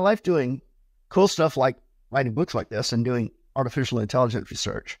spent my life doing cool stuff like writing books like this and doing artificial intelligence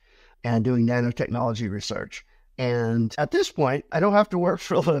research and doing nanotechnology research. And at this point, I don't have to work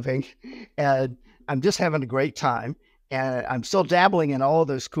for a living, and I'm just having a great time. And I'm still dabbling in all of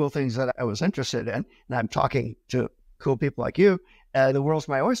those cool things that I was interested in. And I'm talking to cool people like you. The world's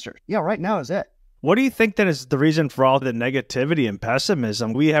my oyster. Yeah, right now is it. What do you think that is the reason for all the negativity and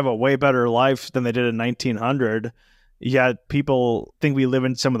pessimism? We have a way better life than they did in 1900. Yet people think we live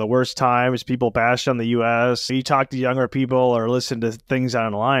in some of the worst times. People bash on the U.S. You talk to younger people or listen to things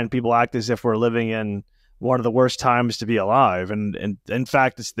online, people act as if we're living in one of the worst times to be alive. And in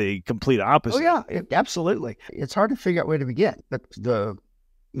fact, it's the complete opposite. Oh, yeah, absolutely. It's hard to figure out where to begin. But the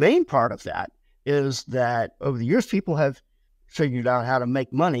main part of that is that over the years, people have figured out how to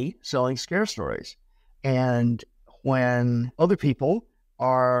make money selling scare stories. And when other people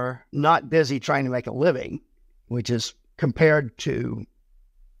are not busy trying to make a living, which is compared to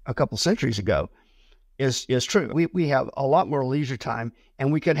a couple centuries ago, is true. We have a lot more leisure time,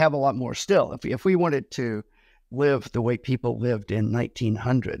 and we could have a lot more still. If we wanted to live the way people lived in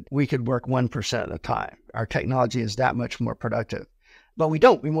 1900, we could work 1% of the time. Our technology is that much more productive. But we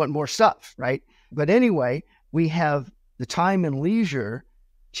don't. We want more stuff, right? But anyway, we have the time and leisure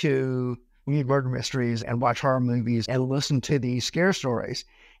to read murder mysteries and watch horror movies and listen to these scare stories.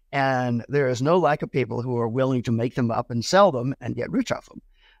 And there is no lack of people who are willing to make them up and sell them and get rich off them.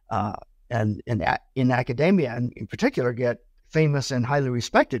 And in academia, and in particular, get famous and highly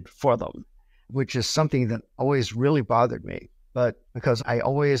respected for them, which is something that always really bothered me. But because I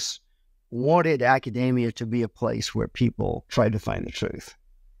always wanted academia to be a place where people tried to find the truth.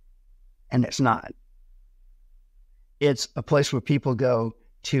 And it's not. It's a place where people go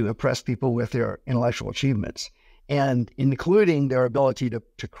to impress people with their intellectual achievements, and including their ability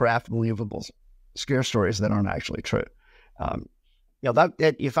to craft believable scare stories that aren't actually true.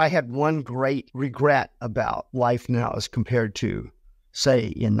 That if I had one great regret about life now as compared to, say,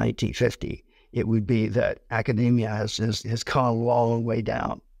 in 1950, it would be that academia has gone a long way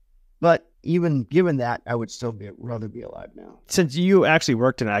down. But even given that, I would still rather be alive now. Since you actually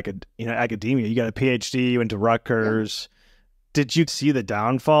worked in academia, you got a PhD, you went to Rutgers. Yeah. Did you see the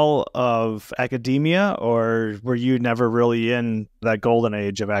downfall of academia, or were you never really in that golden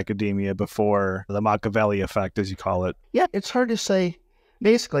age of academia before the Machiavelli effect, as you call it? Yeah, it's hard to say.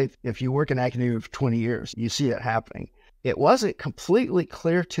 Basically, if you work in academia for 20 years, you see it happening. It wasn't completely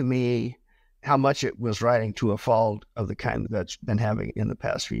clear to me how much it was riding to a fall of the kind that's been happening in the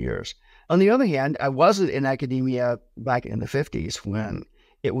past few years. On the other hand, I wasn't in academia back in the 50s when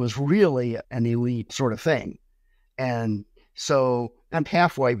it was really an elite sort of thing. And so I'm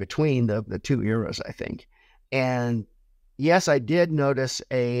halfway between the two eras, I think. And yes, I did notice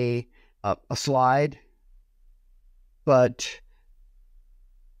a slide, but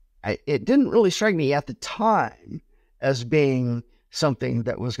it didn't really strike me at the time as being something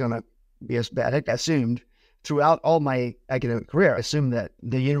that was going to be as bad. I assumed throughout all my academic career, I assumed that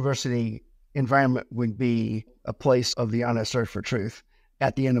the university environment would be a place of the honest search for truth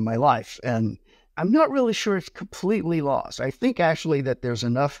at the end of my life. And I'm not really sure it's completely lost. I think actually that there's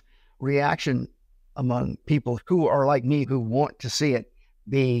enough reaction among people who are like me, who want to see it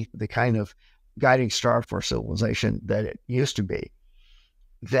be the kind of guiding star for civilization that it used to be,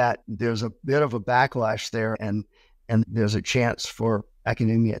 that there's a bit of a backlash there, and there's a chance for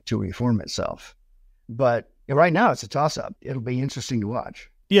academia to reform itself. But right now it's a toss-up. It'll be interesting to watch.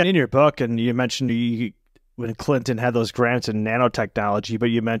 Yeah, in your book, and you mentioned when Clinton had those grants in nanotechnology, but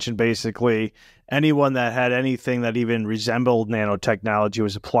you mentioned basically anyone that had anything that even resembled nanotechnology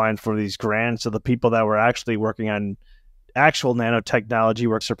was applying for these grants. So the people that were actually working on actual nanotechnology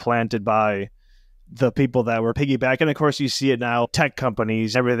were supplanted by the people that were piggybacking. Of course, you see it now, tech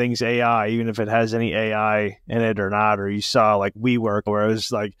companies, everything's AI, even if it has any AI in it or not. Or you saw like WeWork, where it was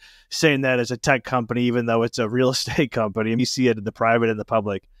like saying that as a tech company, even though it's a real estate company. And you see it in the private and the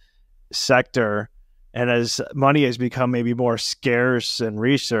public sector. And as money has become maybe more scarce in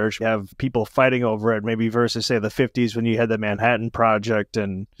research, you have people fighting over it, maybe versus, say, the 50s when you had the Manhattan Project.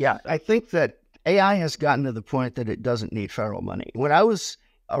 And yeah, I think that AI has gotten to the point that it doesn't need federal money. When I was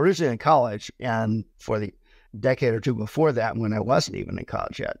originally in college, and for the decade or two before that, when I wasn't even in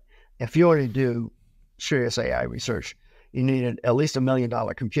college yet, if you wanted to do serious AI research, you needed at least $1 million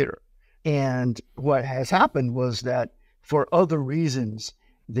computer. And what has happened was that for other reasons,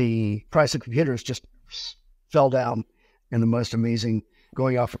 the price of computers just fell down in the most amazing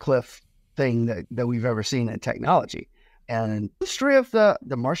going off a cliff thing that we've ever seen in technology. And the history of the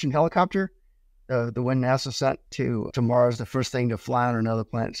Martian helicopter, the one NASA sent to Mars, the first thing to fly on another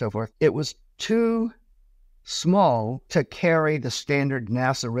planet and so forth, it was too small to carry the standard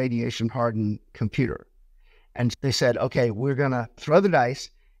NASA radiation-hardened computer. And they said, okay, we're going to throw the dice,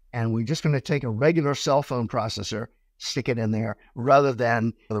 and we're just going to take a regular cell phone processor, stick it in there, rather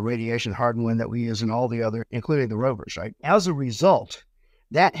than the radiation-hardened one that we use in all the other, including the rovers, right? As a result,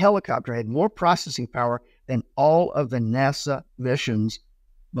 that helicopter had more processing power than all of the NASA missions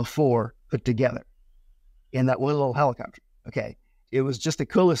before put together in that one little helicopter. Okay. It was just the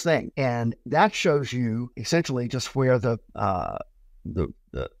coolest thing. And that shows you essentially just where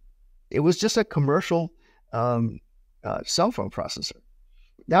it was just a commercial cell phone processor.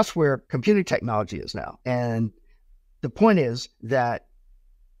 That's where computing technology is now. And the point is that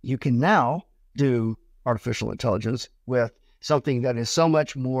you can now do artificial intelligence with something that is so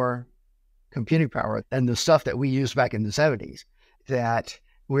much more computing power than the stuff that we used back in the 70s, that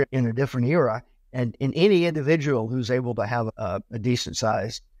we're in a different era. And any individual who's able to have a decent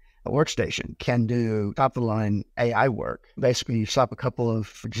sized workstation can do top of the line AI work. Basically, you slap a couple of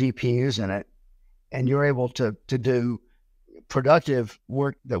GPUs in it, and you're able to do productive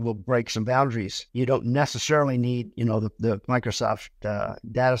work that will break some boundaries. You don't necessarily need, the Microsoft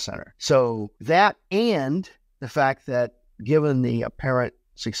data center. So that, and the fact that given the apparent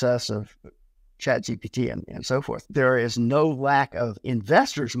success of ChatGPT and so forth, there is no lack of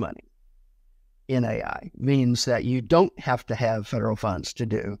investors' money in AI, means that you don't have to have federal funds to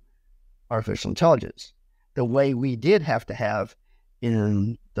do artificial intelligence the way we did have to have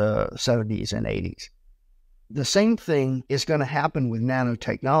in the 70s and 80s. The same thing is going to happen with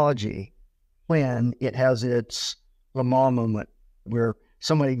nanotechnology when it has its Le Mans moment, where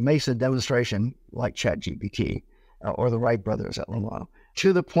somebody makes a demonstration like ChatGPT or the Wright brothers at Le Mans,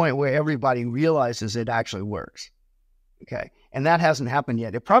 to the point where everybody realizes it actually works. Okay. And that hasn't happened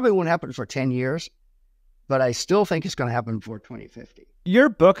yet. It probably won't happen for 10 years, but I still think it's going to happen before 2050. Your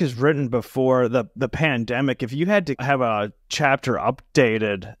book is written before the pandemic. If you had to have a chapter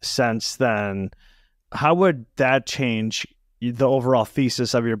updated since then, how would that change the overall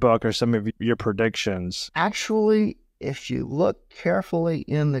thesis of your book or some of your predictions? Actually, if you look carefully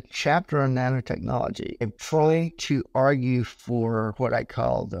in the chapter on nanotechnology, I'm trying to argue for what I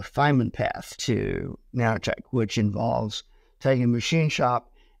call the Feynman path to nanotech, which involves taking a machine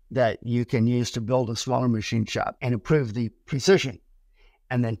shop that you can use to build a smaller machine shop and improve the precision,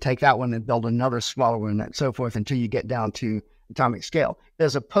 and then take that one and build another smaller one and so forth until you get down to atomic scale,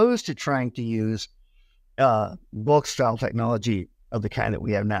 as opposed to trying to use bulk style technology of the kind that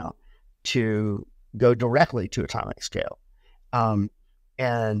we have now to go directly to atomic scale.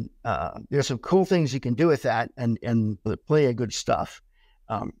 There's some cool things you can do with that, and plenty of good stuff.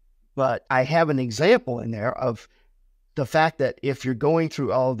 But I have an example in there of the fact that if you're going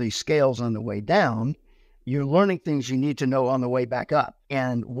through all of these scales on the way down, you're learning things you need to know on the way back up.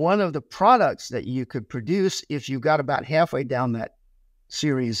 And one of the products that you could produce if you got about halfway down that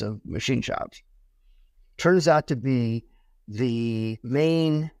series of machine shops turns out to be the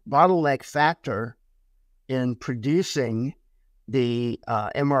main bottleneck factor in producing the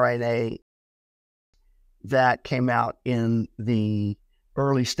mRNA that came out in the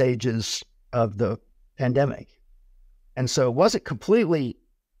early stages of the pandemic. And so it wasn't completely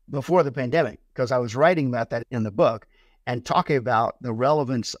before the pandemic, because I was writing about that in the book and talking about the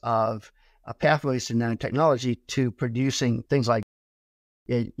relevance of pathways to nanotechnology to producing things like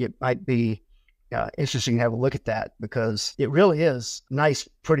it might be interesting to have a look at that, because it really is a nice,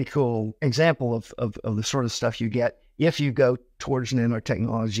 pretty cool example of the sort of stuff you get if you go towards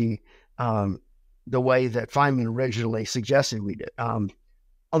nanotechnology the way that Feynman originally suggested we did. On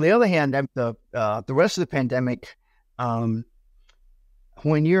the other hand, the rest of the pandemic,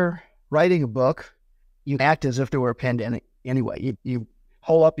 when you're writing a book, you act as if there were a pandemic anyway. You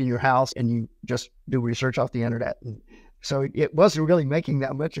hole up in your house and you just do research off the internet. And so it wasn't really making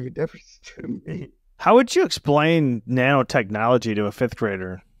that much of a difference to me. How would you explain nanotechnology to a fifth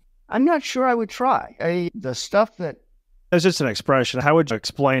grader? I'm not sure I would try. The stuff that... It's just an expression. How would you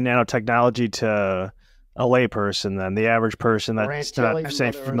explain nanotechnology to a layperson then, the average person that's not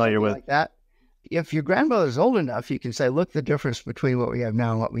say familiar with like that? If your grandmother's old enough, you can say, look, the difference between what we have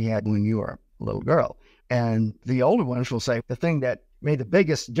now and what we had when you were a little girl. And the older ones will say, the thing that made the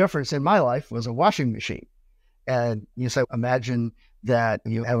biggest difference in my life was a washing machine. And you say, imagine that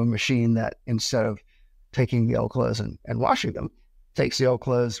you have a machine that instead of taking the old clothes and washing them, takes the old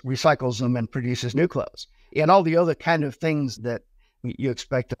clothes, recycles them, and produces new clothes. And all the other kind of things that you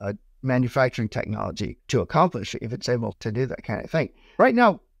expect a manufacturing technology to accomplish if it's able to do that kind of thing. Right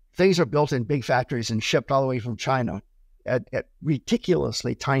now, things are built in big factories and shipped all the way from China at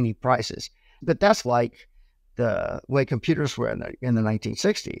ridiculously tiny prices. But that's like the way computers were in the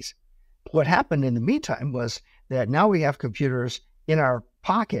 1960s. What happened in the meantime was that now we have computers in our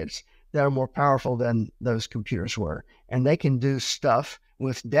pockets that are more powerful than those computers were. And they can do stuff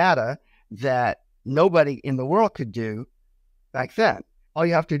with data that nobody in the world could do back then. All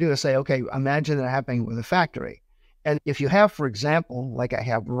you have to do is say, okay, imagine that happening with a factory. And if you have, for example, like I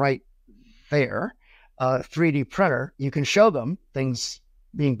have right there, a 3D printer, you can show them things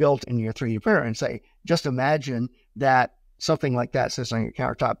being built in your 3D printer and say, just imagine that something like that sits on your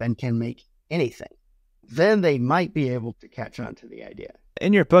countertop and can make anything. Then they might be able to catch on to the idea.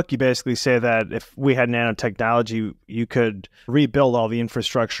 In your book, you basically say that if we had nanotechnology, you could rebuild all the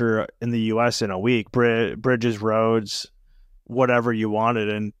infrastructure in the U.S. in a week, bridges, roads, whatever you wanted.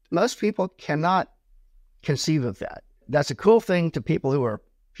 And most people cannot conceive of that. That's a cool thing to people who are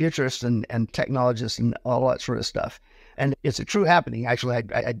futurists and technologists and all that sort of stuff. And it's a true happening. Actually,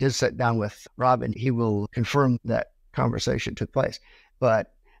 I did sit down with Rob, and he will confirm that conversation took place.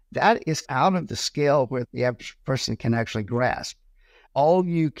 But that is out of the scale where the average person can actually grasp. All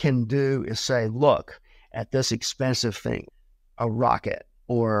you can do is say, look at this expensive thing, a rocket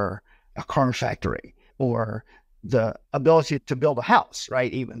or a car factory or the ability to build a house,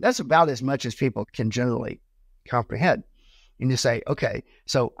 right? Even that's about as much as people can generally comprehend. And you say, okay,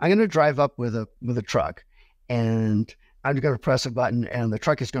 so I'm going to drive up with a truck, and I'm going to press a button, and the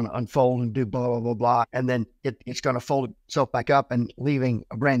truck is going to unfold and do blah, blah, blah, blah. And then it's going to fold itself back up and leaving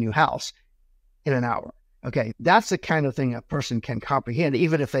a brand new house in an hour. Okay, that's the kind of thing a person can comprehend,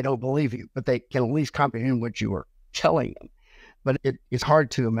 even if they don't believe you, but they can at least comprehend what you are telling them. But it's hard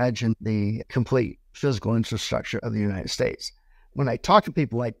to imagine the complete physical infrastructure of the United States. When I talk to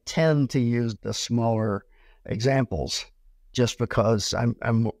people, I tend to use the smaller examples just because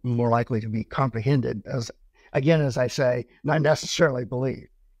I'm more likely to be comprehended, as I say, not necessarily believed.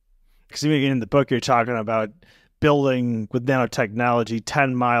 Because even in the book, you're talking about building with nanotechnology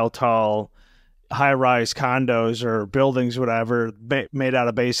 10-mile tall high-rise condos or buildings, whatever, made out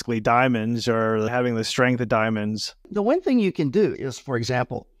of basically diamonds or having the strength of diamonds. The one thing you can do is, for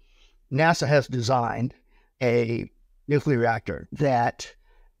example, NASA has designed a nuclear reactor that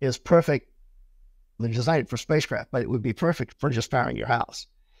is perfect. They designed it for spacecraft, but it would be perfect for just powering your house.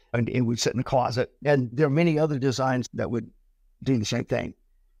 And it would sit in a closet. And there are many other designs that would do the same thing.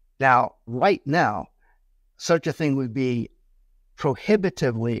 Now, right now, such a thing would be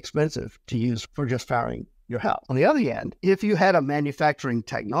prohibitively expensive to use for just powering your house. On the other hand, if you had a manufacturing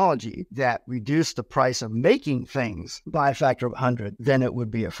technology that reduced the price of making things by a factor of 100, then it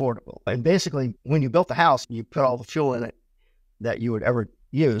would be affordable. And basically, when you built the house, you put all the fuel in it that you would ever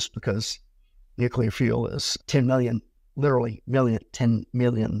use, because nuclear fuel is 10 million, literally 10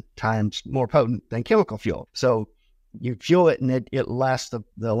 million times more potent than chemical fuel. So you fuel it and it lasts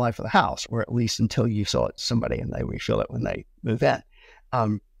the life of the house, or at least until you sell it to somebody and they refill it when they move in.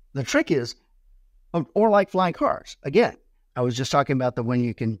 The trick is, or like flying cars. Again, I was just talking about the one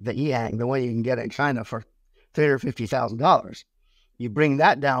you can, the e-hang, the one you can get in China for $350,000. You bring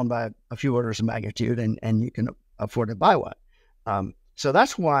that down by a few orders of magnitude and you can afford to buy one. So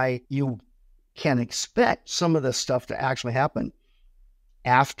that's why you can expect some of this stuff to actually happen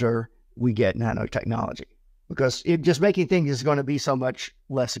after we get nanotechnology, because it just making things is going to be so much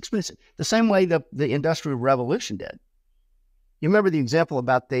less expensive. The same way the Industrial Revolution did. You remember the example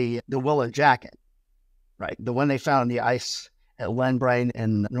about the woolen jacket, right? The one they found in the ice at Landbrain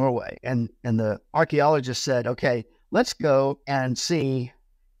in Norway. And the archaeologists said, okay, let's go and see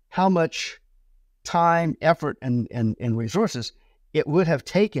how much time, effort, and resources it would have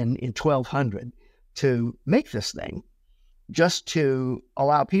taken in 1200 to make this thing, just to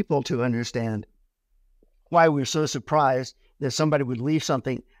allow people to understand why we're so surprised that somebody would leave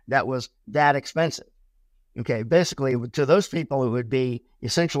something that was that expensive. Okay, basically, to those people, it would be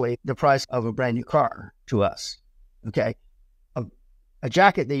essentially the price of a brand new car to us. Okay, a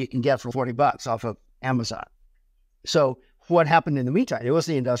jacket that you can get for $40 off of Amazon. So what happened in the meantime? It was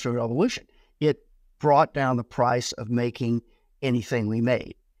the Industrial Revolution. It brought down the price of making anything we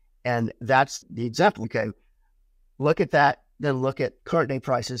made. And that's the example. Okay, look at that, then look at current day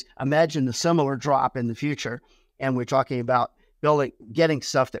prices. Imagine a similar drop in the future. And we're talking about getting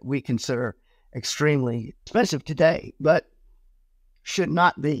stuff that we consider extremely expensive today, but should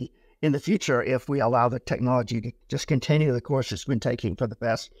not be in the future if we allow the technology to just continue the course it's been taking for the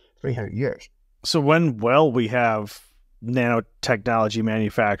past 300 years. So when will we have nanotechnology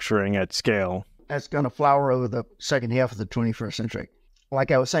manufacturing at scale? That's going to flower over the second half of the 21st century.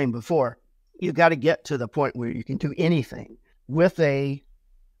 Like I was saying before, you've got to get to the point where you can do anything with a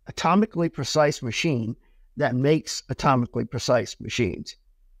atomically precise machine that makes atomically precise machines.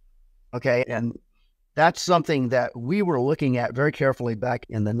 Okay, and that's something that we were looking at very carefully back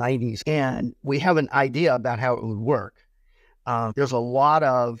in the 90s, and we have an idea about how it would work. There's a lot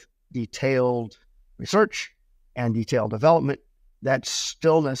of detailed research and detailed development that's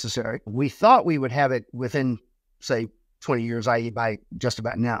still necessary. We thought we would have it within, say, 20 years, i.e. by just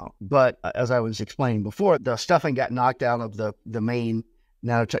about now. But as I was explaining before, the stuffing got knocked out of the main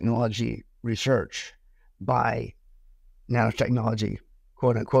nanotechnology research by nanotechnology,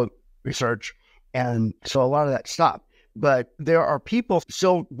 quote unquote, research. And so a lot of that stopped. But there are people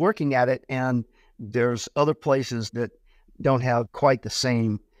still working at it, and there's other places that don't have quite the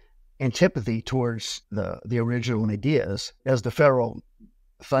same antipathy towards the original ideas as the federal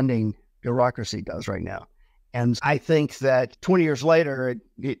funding bureaucracy does right now. And I think that 20 years later,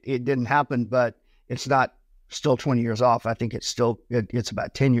 it didn't happen, but it's not still 20 years off. I think it's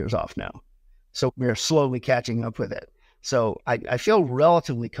about 10 years off now. So we're slowly catching up with it. So I feel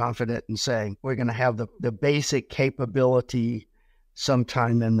relatively confident in saying we're going to have the basic capability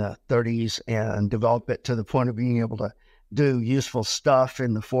sometime in the 30s and develop it to the point of being able to do useful stuff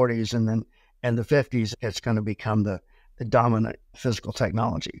in the 40s, and then in the 50s, it's going to become the dominant physical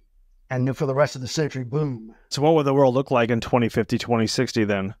technology. And then for the rest of the century, boom. So what would the world look like in 2050, 2060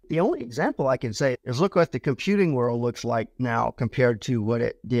 then? The only example I can say is look what the computing world looks like now compared to what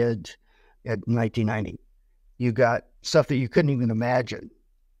it did in 1990. You got stuff that you couldn't even imagine.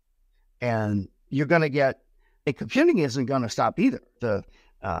 And you're going to get, and computing isn't going to stop either. The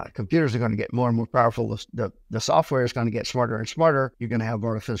computers are going to get more and more powerful. The software is going to get smarter and smarter. You're going to have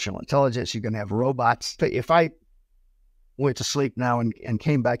artificial intelligence. You're going to have robots. If I went to sleep now and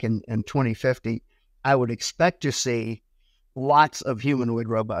came back in 2050, I would expect to see lots of humanoid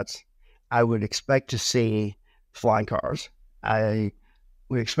robots. I would expect to see flying cars. I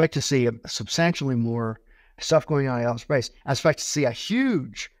would expect to see substantially more stuff going on in outer space. I expect to see a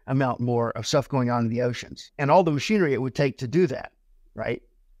huge amount more of stuff going on in the oceans and all the machinery it would take to do that, right?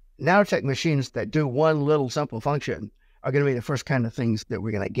 Nanotech machines that do one little simple function are going to be the first kind of things that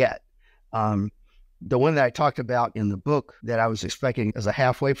we're going to get. The one that I talked about in the book that I was expecting as a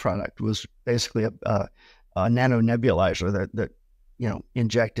halfway product was basically a nano nebulizer that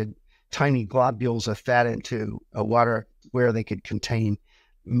injected tiny globules of fat into water where they could contain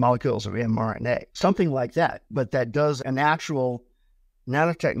molecules of mRNA, something like that, but that does an actual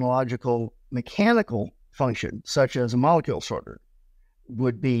nanotechnological mechanical function, such as a molecule sorter,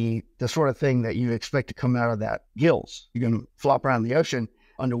 would be the sort of thing that you expect to come out of that gills. You're going to flop around the ocean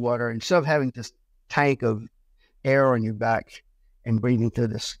underwater. Instead of having this tank of air on your back and breathing through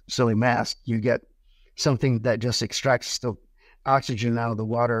this silly mask, you get something that just extracts the oxygen out of the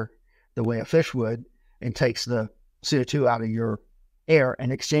water the way a fish would and takes the CO2 out of your air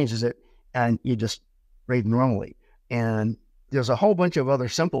and exchanges it, and you just breathe normally. And there's a whole bunch of other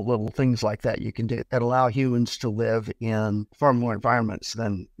simple little things like that you can do that allow humans to live in far more environments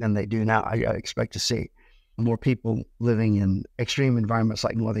than they do now. I expect to see more people living in extreme environments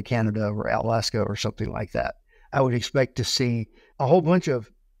like northern Canada or Alaska or something like that. I would expect to see a whole bunch of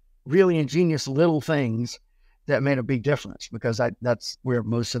really ingenious little things that made a big difference, because that's where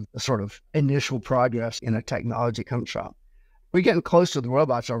most of the sort of initial progress in a technology comes from. We're getting close to the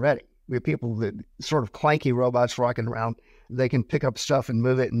robots already. We have people that sort of clanky robots walking around. They can pick up stuff and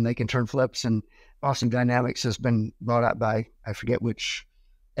move it, and they can turn flips. And Boston Dynamics has been bought out by, I forget which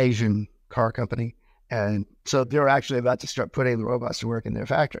Asian car company. And so they're actually about to start putting the robots to work in their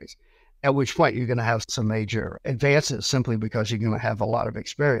factories, at which point you're going to have some major advances simply because you're going to have a lot of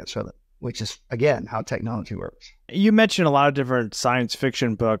experience with it, which is, again, how technology works. You mentioned a lot of different science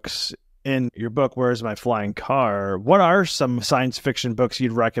fiction books in your book, Where's My Flying Car? What are some science fiction books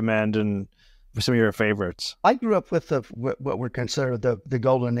you'd recommend and some of your favorites? I grew up with what were considered the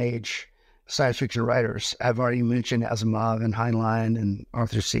golden age science fiction writers. I've already mentioned Asimov and Heinlein and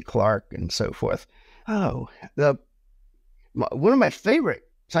Arthur C. Clarke and so forth. One of my favorite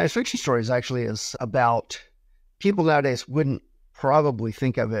science fiction stories actually is about people nowadays wouldn't probably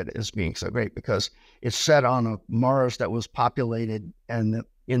think of it as being so great because it's set on a Mars that was populated and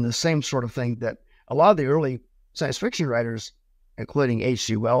in the same sort of thing that a lot of the early science fiction writers, including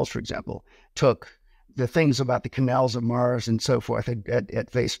H.G. Wells, for example, took the things about the canals of Mars and so forth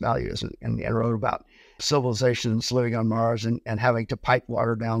at face values and wrote about civilizations living on Mars and having to pipe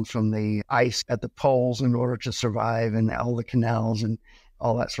water down from the ice at the poles in order to survive, and all the canals and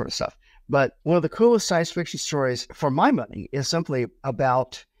all that sort of stuff. But one of the coolest science fiction stories for my money is simply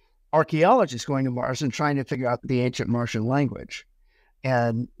about archaeologists going to Mars and trying to figure out the ancient Martian language.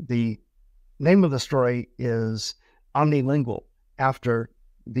 And the name of the story is Omnilingual, after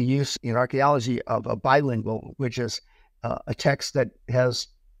the use in archaeology of a bilingual, which is a text that has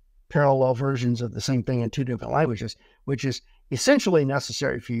parallel versions of the same thing in two different languages, which is essentially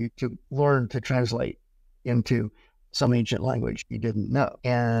necessary for you to learn to translate into some ancient language you didn't know.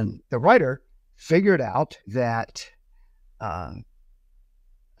 And the writer figured out that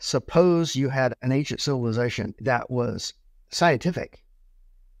suppose you had an ancient civilization that was scientific,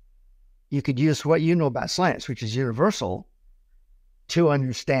 you could use what you know about science, which is universal, to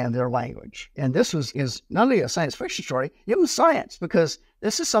understand their language. And this is not only a science fiction story, it was science, because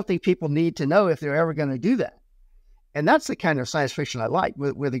this is something people need to know if they're ever going to do that. And that's the kind of science fiction I like,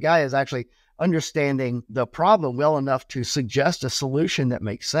 where the guy is actually understanding the problem well enough to suggest a solution that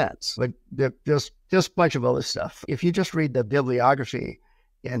makes sense. But there's a bunch of other stuff. If you just read the bibliography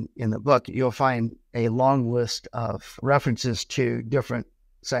in the book, you'll find a long list of references to different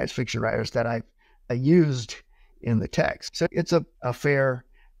science fiction writers that I used in the text. So it's a fair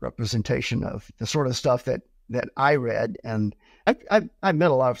representation of the sort of stuff that I read. And I've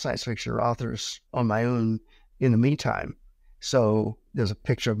met a lot of science fiction authors on my own in the meantime. So there's a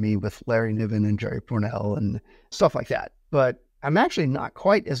picture of me with Larry Niven and Jerry Pournelle and stuff like that. But I'm actually not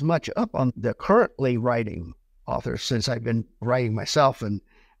quite as much up on the currently writing authors since I've been writing myself, and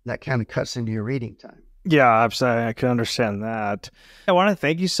that kind of cuts into your reading time. Yeah, absolutely. I can understand that. I want to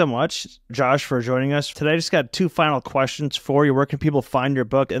thank you so much, Josh, for joining us today. I just got two final questions for you. Where can people find your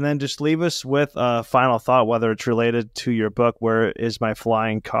book? And then just leave us with a final thought, whether it's related to your book, Where Is My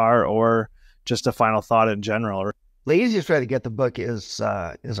Flying Car, or just a final thought in general. The easiest way to get the book is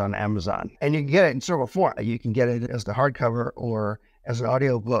on Amazon. And you can get it in several forms. You can get it as the hardcover or as an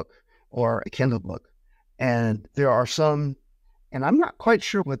audio book or a Kindle book. And there are some, and I'm not quite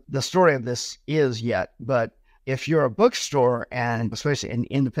sure what the story of this is yet, but if you're a bookstore, and especially an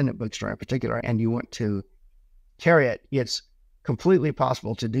independent bookstore in particular, and you want to carry it, it's completely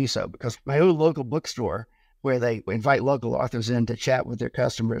possible to do so, because my own local bookstore, where they invite local authors in to chat with their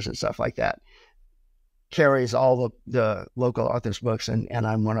customers and stuff like that, carries all the local authors' books, and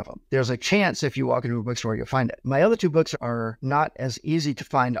I'm one of them. There's a chance if you walk into a bookstore, you'll find it. My other two books are not as easy to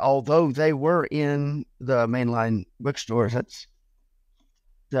find, although they were in the mainline bookstores. That's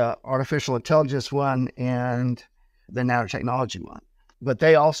the artificial intelligence one and the nanotechnology one. But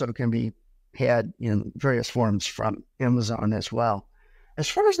they also can be had in various forms from Amazon as well. As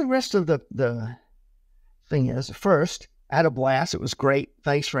far as the rest of the thing is, first, I had a blast. It was great.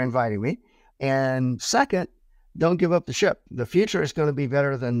 Thanks for inviting me. And second, don't give up the ship. The future is going to be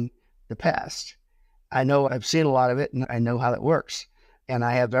better than the past. I know I've seen a lot of it, and I know how it works. And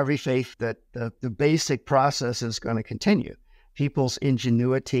I have every faith that the basic process is going to continue. People's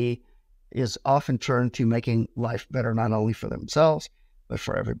ingenuity is often turned to making life better, not only for themselves, but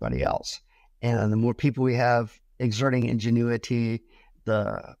for everybody else. And the more people we have exerting ingenuity,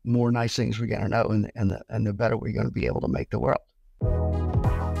 the more nice things we're going to know, and the better we're going to be able to make the world.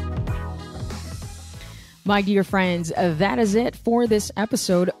 My dear friends, that is it for this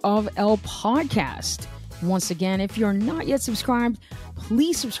episode of El Podcast. Once again, if you're not yet subscribed,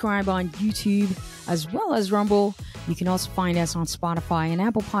 Please subscribe on YouTube as well as Rumble. You can also find us on Spotify and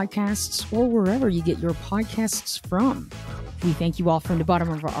Apple Podcasts or wherever you get your podcasts from. We thank you all from the bottom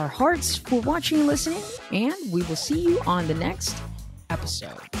of our hearts for watching and listening, and we will see you on the next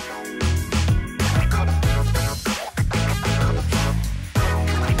episode.